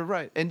no, you're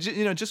right. And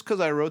just because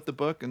I wrote the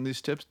book and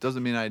these tips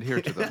doesn't mean I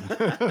adhere to them.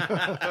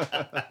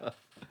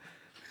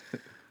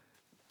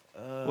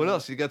 What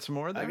else? You got some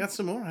more there? I got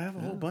some more. I have a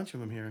whole bunch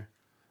of them here.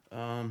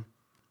 All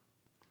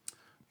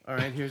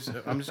right,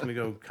 I'm just going to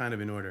go kind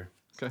of in order.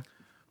 Okay.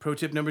 Pro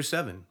tip number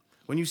 7.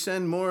 When you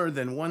send more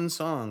than one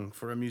song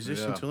for a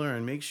musician to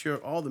learn, make sure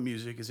all the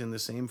music is in the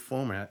same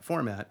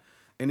format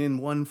and in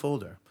one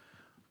folder.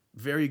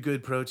 Very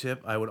good pro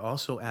tip. I would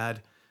also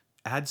add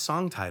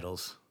song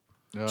titles.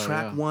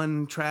 Track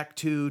 1, track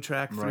 2,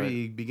 track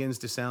 3 begins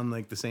to sound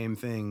like the same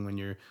thing when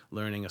you're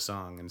learning a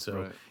song. And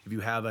so if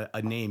you have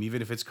a name,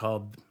 even if it's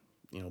called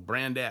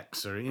Brand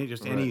X or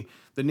any,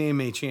 the name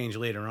may change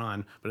later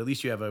on, but at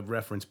least you have a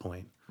reference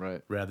point,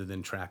 rather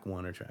than track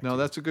 1 or track 2. No,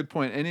 that's a good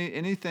point.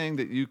 Anything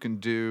that you can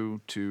do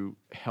to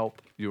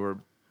help your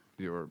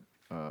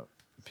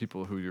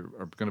people who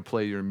are going to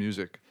play your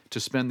music to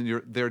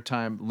spend their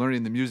time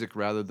learning the music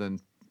rather than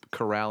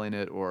corralling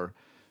it or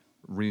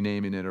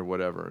renaming it or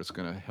whatever is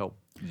going to help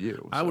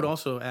you. I would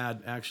also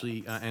add,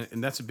 actually,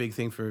 and that's a big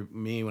thing for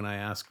me when I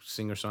ask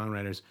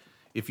singer-songwriters,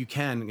 if you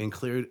can,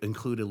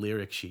 include a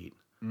lyric sheet.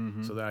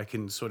 Mm-hmm. So that I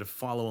can sort of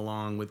follow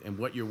along with and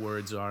what your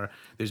words are.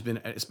 There's been,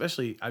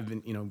 especially,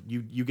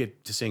 you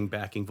get to sing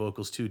backing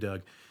vocals too,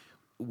 Doug.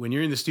 When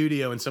you're in the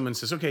studio and someone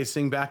says, okay,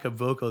 sing backup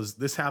vocals,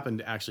 this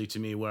happened actually to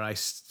me where I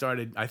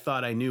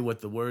thought I knew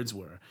what the words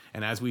were.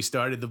 And as we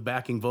started the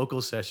backing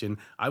vocal session,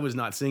 I was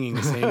not singing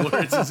the same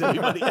words as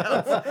everybody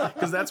else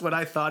because that's what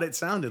I thought it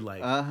sounded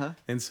like. Uh-huh.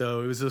 And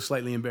so it was a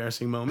slightly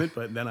embarrassing moment,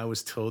 but then I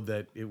was told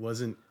that it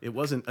wasn't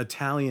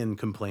Italian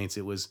complaints,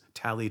 it was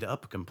tallied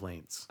up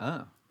complaints.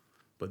 Oh.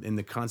 But in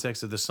the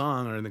context of the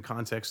song or in the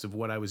context of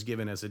what I was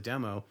given as a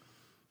demo,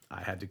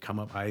 I had to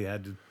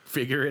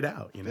figure it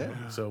out,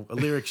 Yeah. So a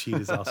lyric sheet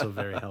is also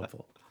very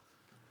helpful.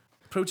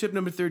 Pro tip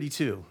number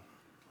 32.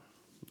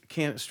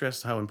 Can't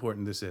stress how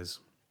important this is.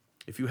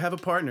 If you have a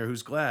partner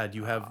who's glad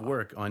you have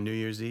work on New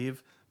Year's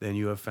Eve, then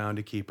you have found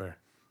a keeper.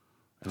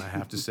 And I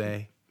have to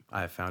say, I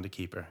have found a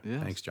keeper.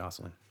 Yes. Thanks,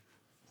 Jocelyn.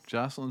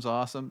 Jocelyn's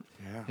awesome.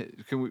 Yeah. Hey,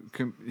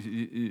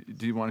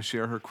 do you want to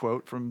share her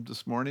quote from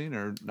this morning,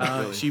 or not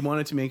really? She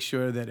wanted to make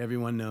sure that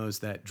everyone knows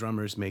that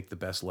drummers make the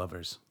best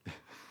lovers.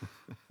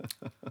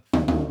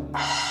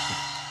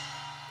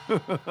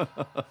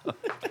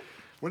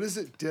 What is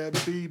it?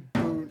 Debbie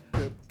Boone.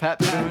 Pat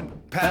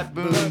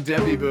Boone,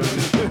 Debbie Boone.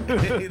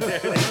 There it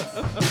is.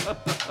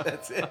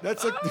 That's it.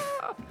 That's like.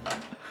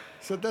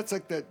 So that's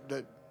like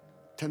that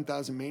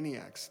 10,000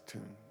 Maniacs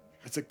tune.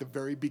 It's like the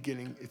very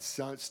beginning. It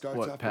starts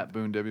What? off. Pat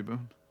Boone, Debbie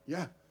Boone.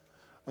 Yeah.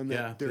 On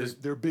Yeah,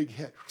 their big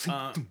hit.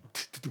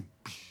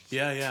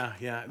 Yeah.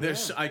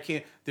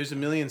 There's a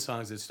million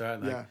songs that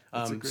start like Yeah,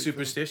 that's a great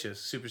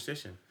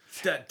superstition.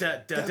 Da da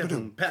da da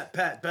boom, pat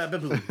pat ba ba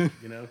boom.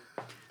 You know.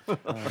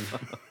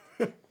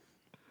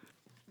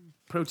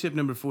 Pro tip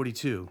number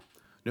 42.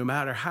 No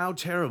matter how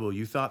terrible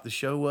you thought the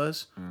show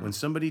was, when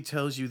somebody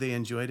tells you they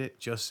enjoyed it,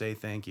 just say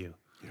thank you.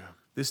 Yeah.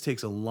 This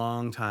takes a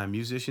long time.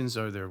 Musicians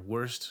are their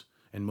worst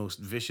and most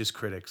vicious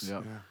critics.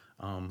 Yep.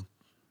 And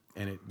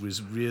it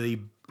was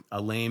really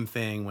a lame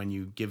thing when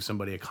you give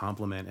somebody a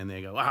compliment and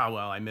they go, "Oh,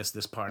 well, I missed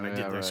this part and I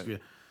did this." Right.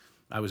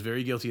 I was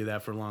very guilty of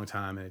that for a long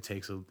time, and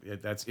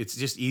it's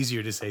just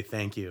easier to say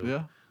thank you.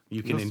 Yeah.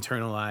 You can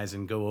internalize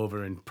and go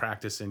over and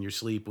practice in your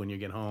sleep when you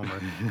get home,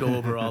 or go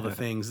over all the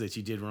things that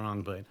you did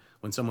wrong. But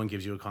when someone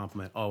gives you a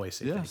compliment, always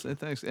say thank you. Say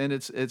thanks. And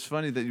it's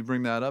funny that you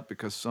bring that up,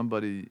 because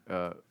somebody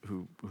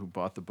who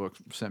bought the book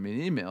sent me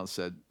an email and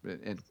said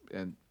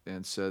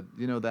and said,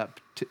 you know, that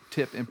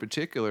tip in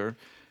particular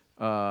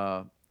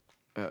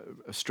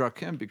struck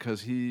him,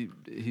 because he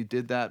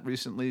did that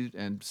recently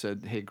and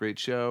said, "Hey, great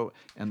show,"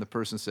 and the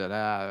person said,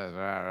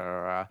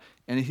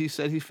 and he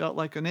said he felt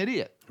like an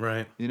idiot.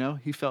 Right. You know,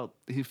 he felt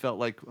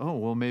like, oh,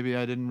 well, maybe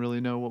I didn't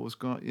really know what was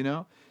going. You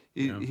know,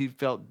 he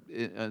felt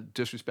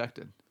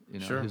disrespected. You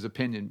know, Sure. his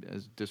opinion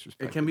is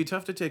disrespected. It can be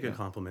tough to take a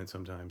compliment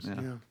sometimes.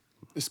 Yeah. Yeah.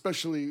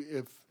 Especially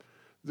if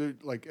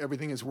like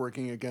everything is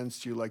working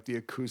against you, like the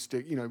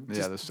acoustic, you know,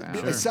 Yeah, the sound.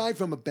 Sure. aside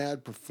from a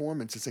bad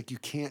performance, it's like you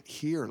can't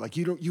hear, like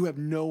you have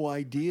no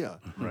idea.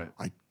 Right.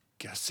 I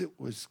guess it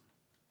was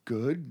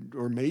good,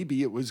 or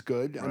maybe it was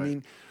good. I Right.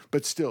 mean,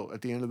 but still,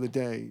 at the end of the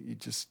day, you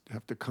just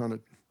have to kind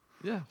of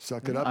Yeah.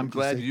 suck it up. I'm and just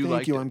glad say, you Thank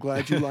liked you. it. I'm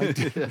glad you liked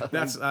it.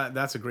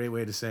 That's a great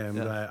way to say it.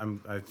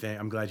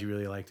 I'm glad you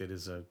really liked it.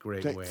 Is a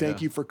great way.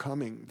 Thank you for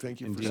coming. Thank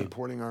you Indeed. for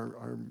supporting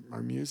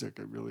our music.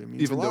 It really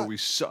means Even a lot. though we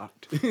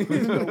sucked.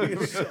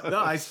 No,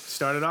 I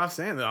started off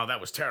saying, "Oh, that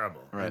was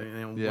terrible." Right.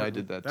 And, Yeah, I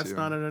did that That's too.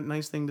 not a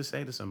nice thing to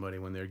say to somebody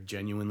when they're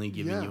genuinely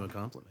giving Yeah. you a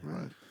compliment.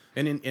 Right.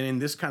 And in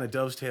this kind of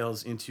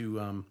dovetails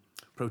into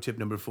pro tip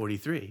number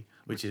 43,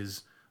 which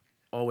is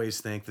always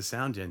thank the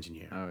sound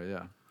engineer. Oh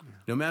yeah.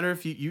 No matter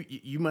if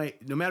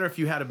no matter if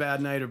you had a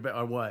bad night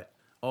or what,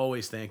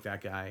 always thank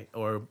that guy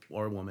or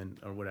woman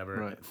or whatever.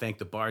 Right. Thank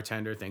the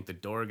bartender, thank the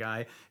door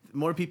guy. The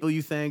more people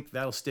you thank,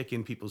 that'll stick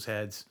in people's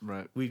heads.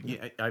 Right.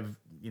 I'm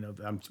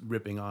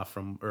ripping off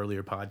from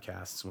earlier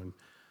podcasts when,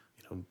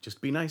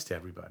 just be nice to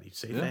everybody.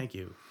 Say thank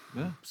you.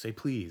 Yeah. Say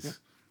please.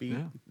 Be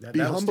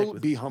humble.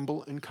 Be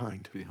humble and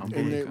kind. Be humble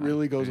and and it kind.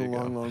 really goes a There you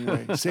long, long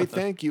way. Say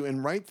thank you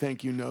and write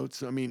thank you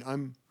notes. I mean,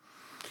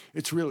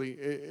 it's really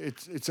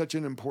it's such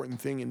an important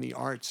thing in the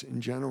arts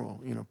in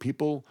general. You know,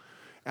 people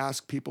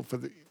ask people for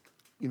the,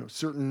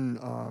 certain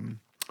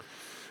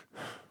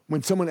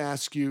when someone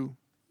asks you,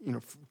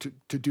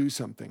 to do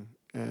something,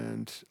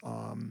 and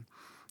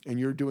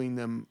you're doing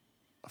them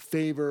a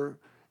favor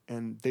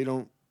and they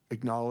don't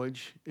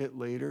acknowledge it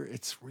later.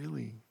 It's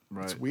really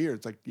It's weird.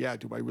 It's like, yeah,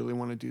 do I really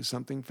want to do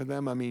something for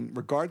them? I mean,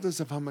 regardless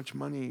of how much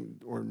money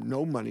or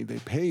no money they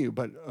pay you,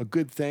 but a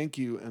good thank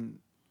you and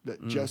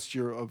that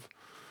gesture of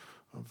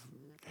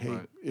hey,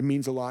 it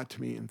means a lot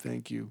to me and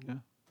thank you. Yeah.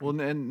 Well,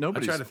 and I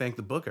nobody's try to thank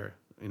the booker.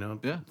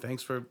 Yeah.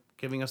 Thanks for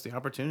giving us the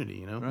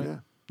opportunity. right. Yeah.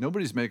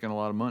 Nobody's making a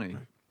lot of money,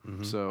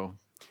 so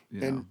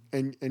And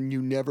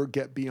you never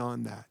get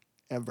beyond that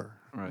ever.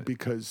 Right.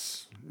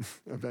 Because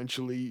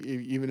eventually,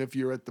 even if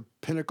you're at the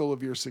pinnacle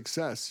of your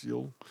success,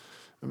 you'll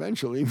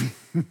eventually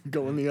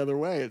go in the other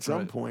way at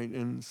some point,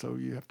 and so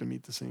you have to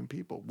meet the same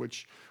people.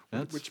 Which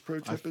pro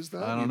tip is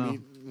that? I don't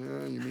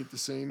know. You meet the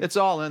same. It's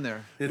all in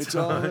there. It's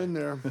all in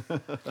there. All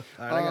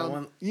right, I got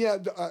one. Yeah,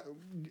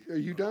 are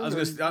you done? I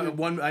was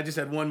gonna, I just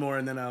had one more,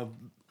 and then I'll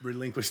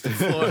relinquish the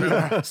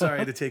floor.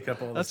 Sorry to take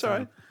up all this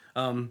time.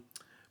 All right.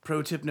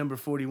 Pro tip number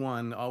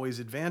 41, always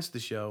advance the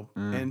show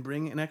and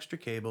bring an extra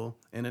cable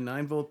and a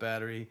 9-volt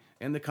battery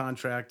and the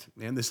contract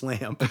and this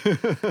lamp.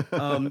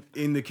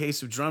 In the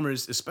case of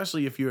drummers,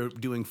 especially if you're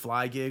doing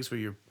fly gigs where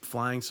you're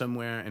flying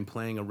somewhere and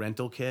playing a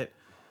rental kit,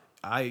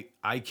 I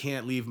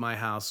can't leave my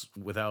house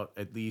without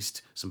at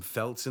least some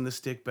felts in the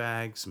stick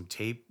bag, some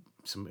tape,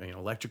 some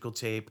electrical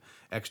tape,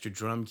 extra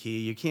drum key.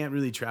 You can't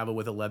really travel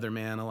with a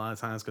Leatherman a lot of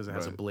times because it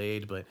has a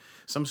blade, but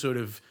some sort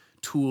of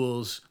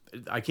tools.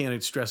 I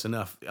can't stress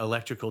enough,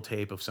 electrical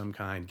tape of some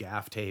kind,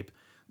 gaff tape.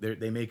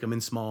 They make them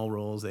in small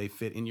rolls. They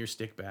fit in your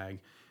stick bag.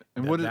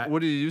 And what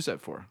do you use that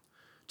for?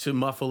 To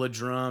muffle a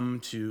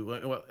drum,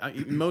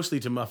 mostly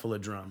to muffle a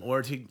drum, or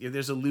if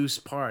there's a loose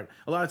part.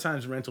 A lot of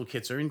times rental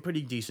kits are in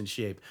pretty decent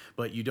shape,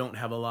 but you don't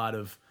have a lot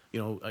of,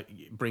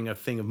 bring a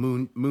thing of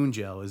moon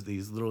gel, is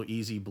these little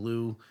easy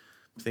blue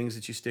things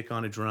that you stick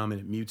on a drum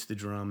and it mutes the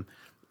drum,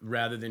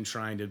 rather than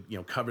trying to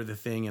cover the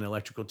thing in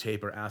electrical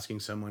tape or asking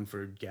someone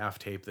for gaff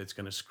tape that's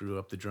going to screw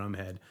up the drum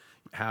head.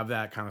 Have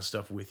that kind of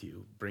stuff with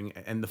you.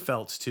 And the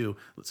felts too.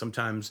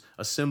 Sometimes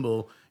a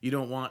cymbal, you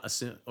don't want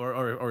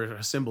or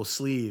a cymbal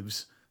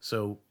sleeves,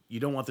 so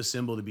you don't want the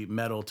cymbal to be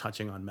metal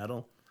touching on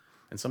metal.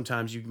 And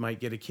sometimes you might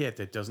get a kit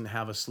that doesn't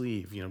have a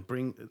sleeve.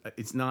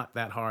 It's not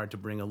that hard to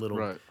bring a little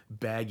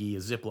baggie, a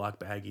Ziploc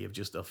baggie of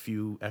just a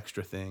few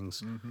extra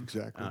things. Mm-hmm.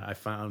 Exactly. I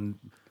found,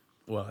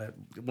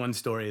 one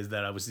story is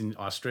that I was in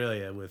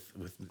Australia with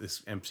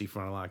this MC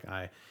Farlock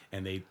guy,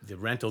 and the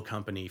rental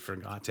company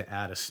forgot to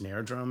add a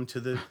snare drum to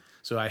the.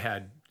 So I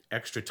had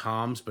extra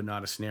toms, but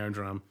not a snare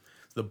drum.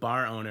 The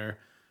bar owner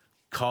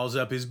calls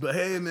up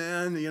hey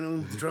man,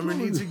 the drummer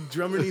needs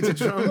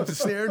a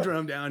snare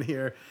drum down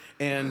here,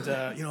 and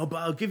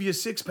I'll give you a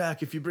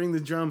 6-pack if you bring the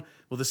drum.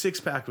 Well, the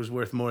 6-pack was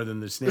worth more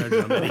than the snare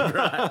drum that he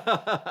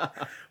brought.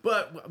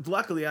 But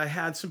luckily, I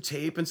had some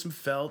tape and some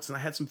felts, and I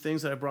had some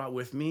things that I brought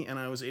with me, and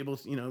I was able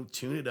to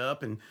tune it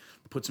up and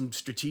put some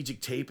strategic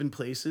tape in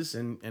places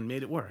and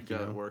made it work.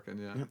 Got it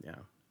working, yeah.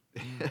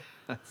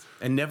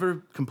 And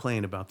never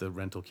complain about the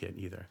rental kit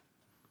either.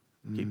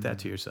 Keep that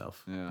to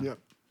yourself.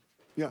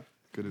 Yeah.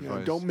 Good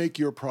advice. Don't make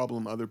your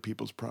problem other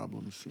people's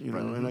problems.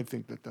 And I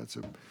think that's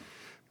a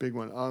big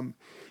one.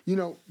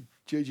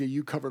 JJ,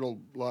 you covered a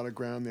lot of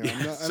ground there. No.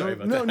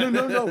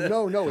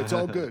 It's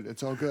all good.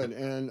 It's all good.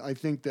 And I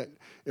think that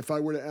if I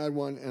were to add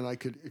one, and I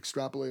could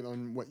extrapolate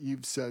on what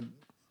you've said,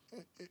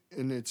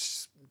 and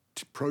it's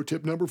pro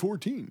tip number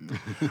 14: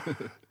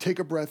 take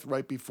a breath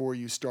right before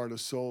you start a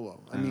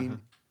solo. I mean.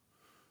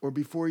 Or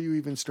before you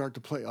even start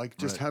to play, like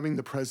just having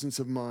the presence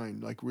of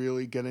mind, like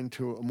really get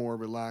into a more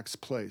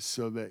relaxed place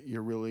so that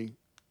you're really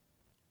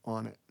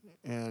on it.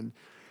 And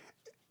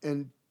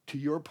to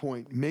your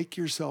point, make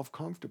yourself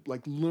comfortable.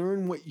 Like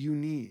learn what you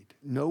need,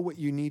 know what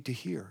you need to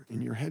hear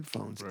in your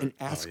headphones, and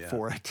ask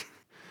for it.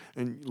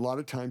 And a lot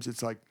of times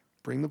it's like,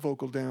 bring the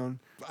vocal down.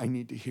 I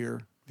need to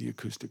hear the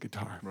acoustic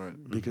guitar,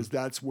 because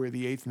that's where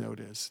the eighth note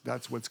is.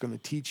 That's what's going to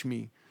teach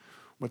me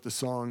what the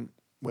song's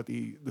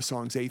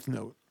eighth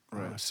note.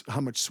 How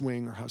much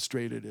swing or how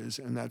straight it is,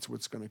 and that's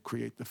what's going to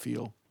create the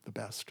feel the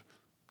best.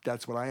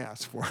 That's what I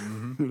ask for,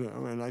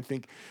 And I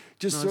think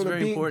just sort of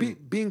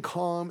being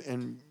calm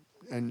and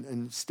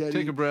steady.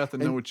 Take a breath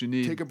and know what you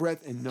need. Take a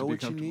breath and know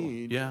what you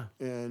need. Yeah,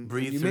 and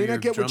breathe. You through may your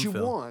not get drum what you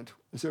fill. want.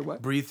 Is there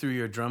what? Breathe through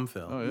your drum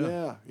fill. Oh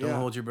yeah. Don't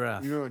hold your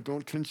breath.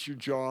 Don't tense your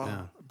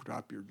jaw.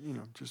 Drop your.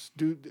 Just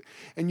do.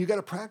 And you got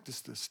to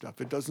practice this stuff.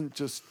 It doesn't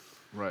just.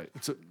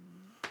 It's a.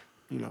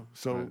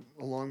 So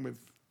along with.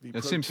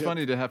 It seems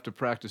funny to have to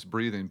practice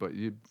breathing, but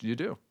you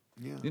do.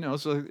 Yeah.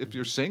 So if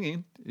you're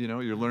singing,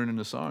 you're learning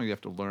a song, you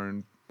have to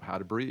learn how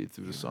to breathe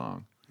through the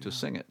song to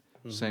sing it.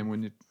 Same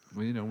when you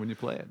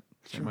play it.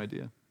 Same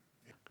idea.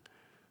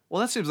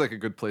 Well, that seems like a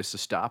good place to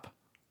stop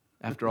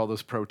after all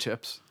those pro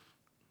tips.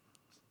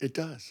 It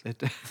does.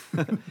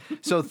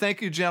 So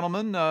thank you,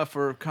 gentlemen,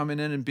 for coming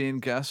in and being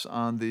guests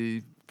on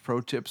the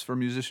Pro Tips for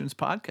Musicians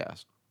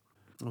podcast.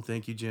 Well,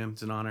 thank you, Jim.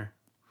 It's an honor.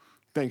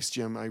 Thanks,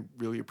 Jim. I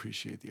really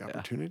appreciate the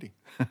opportunity.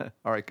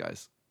 All right,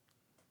 guys.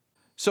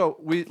 So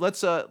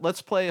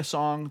let's play a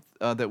song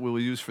that we'll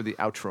use for the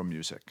outro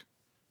music.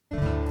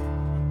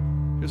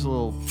 Here's a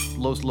little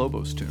Los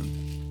Lobos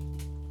tune.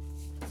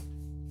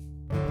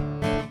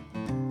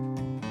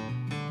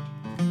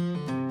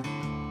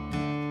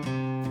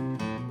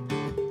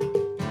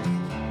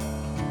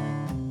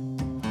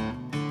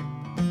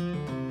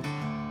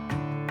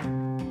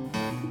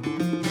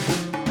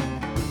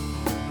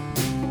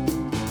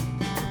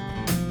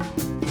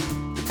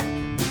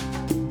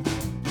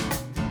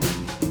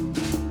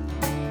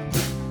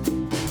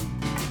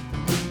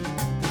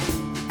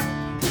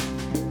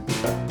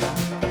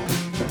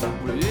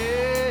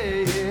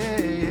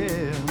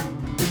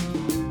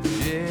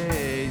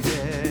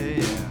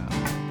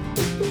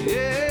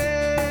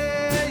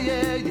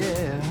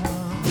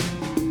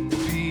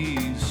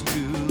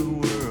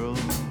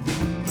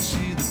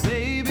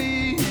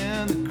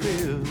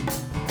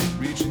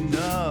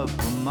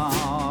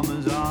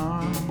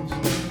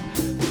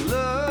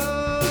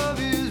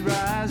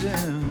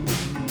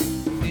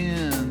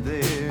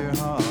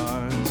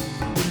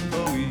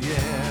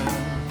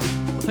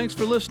 Thanks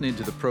for listening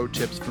to the Pro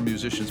Tips for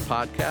Musicians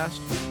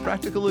podcast,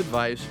 practical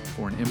advice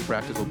for an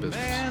impractical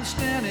business.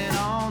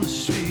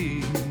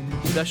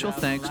 Special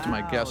thanks to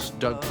my guests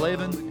Doug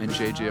Plavin and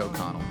J.J.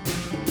 O'Connell.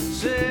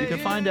 You can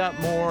find out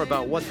more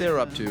about what they're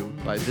up to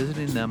by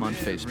visiting them on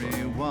Facebook.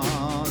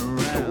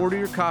 To order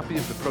your copy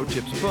of the Pro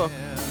Tips book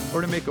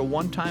or to make a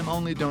one-time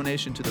only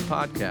donation to the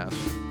podcast,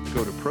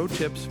 go to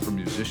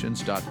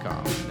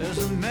protipsformusicians.com.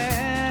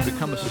 To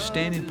become a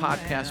sustaining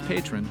podcast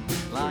patron,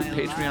 go to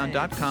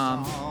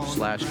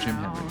patreon.com/Jim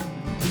Henry.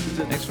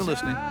 Thanks for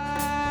listening.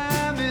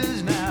 Time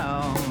is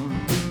now.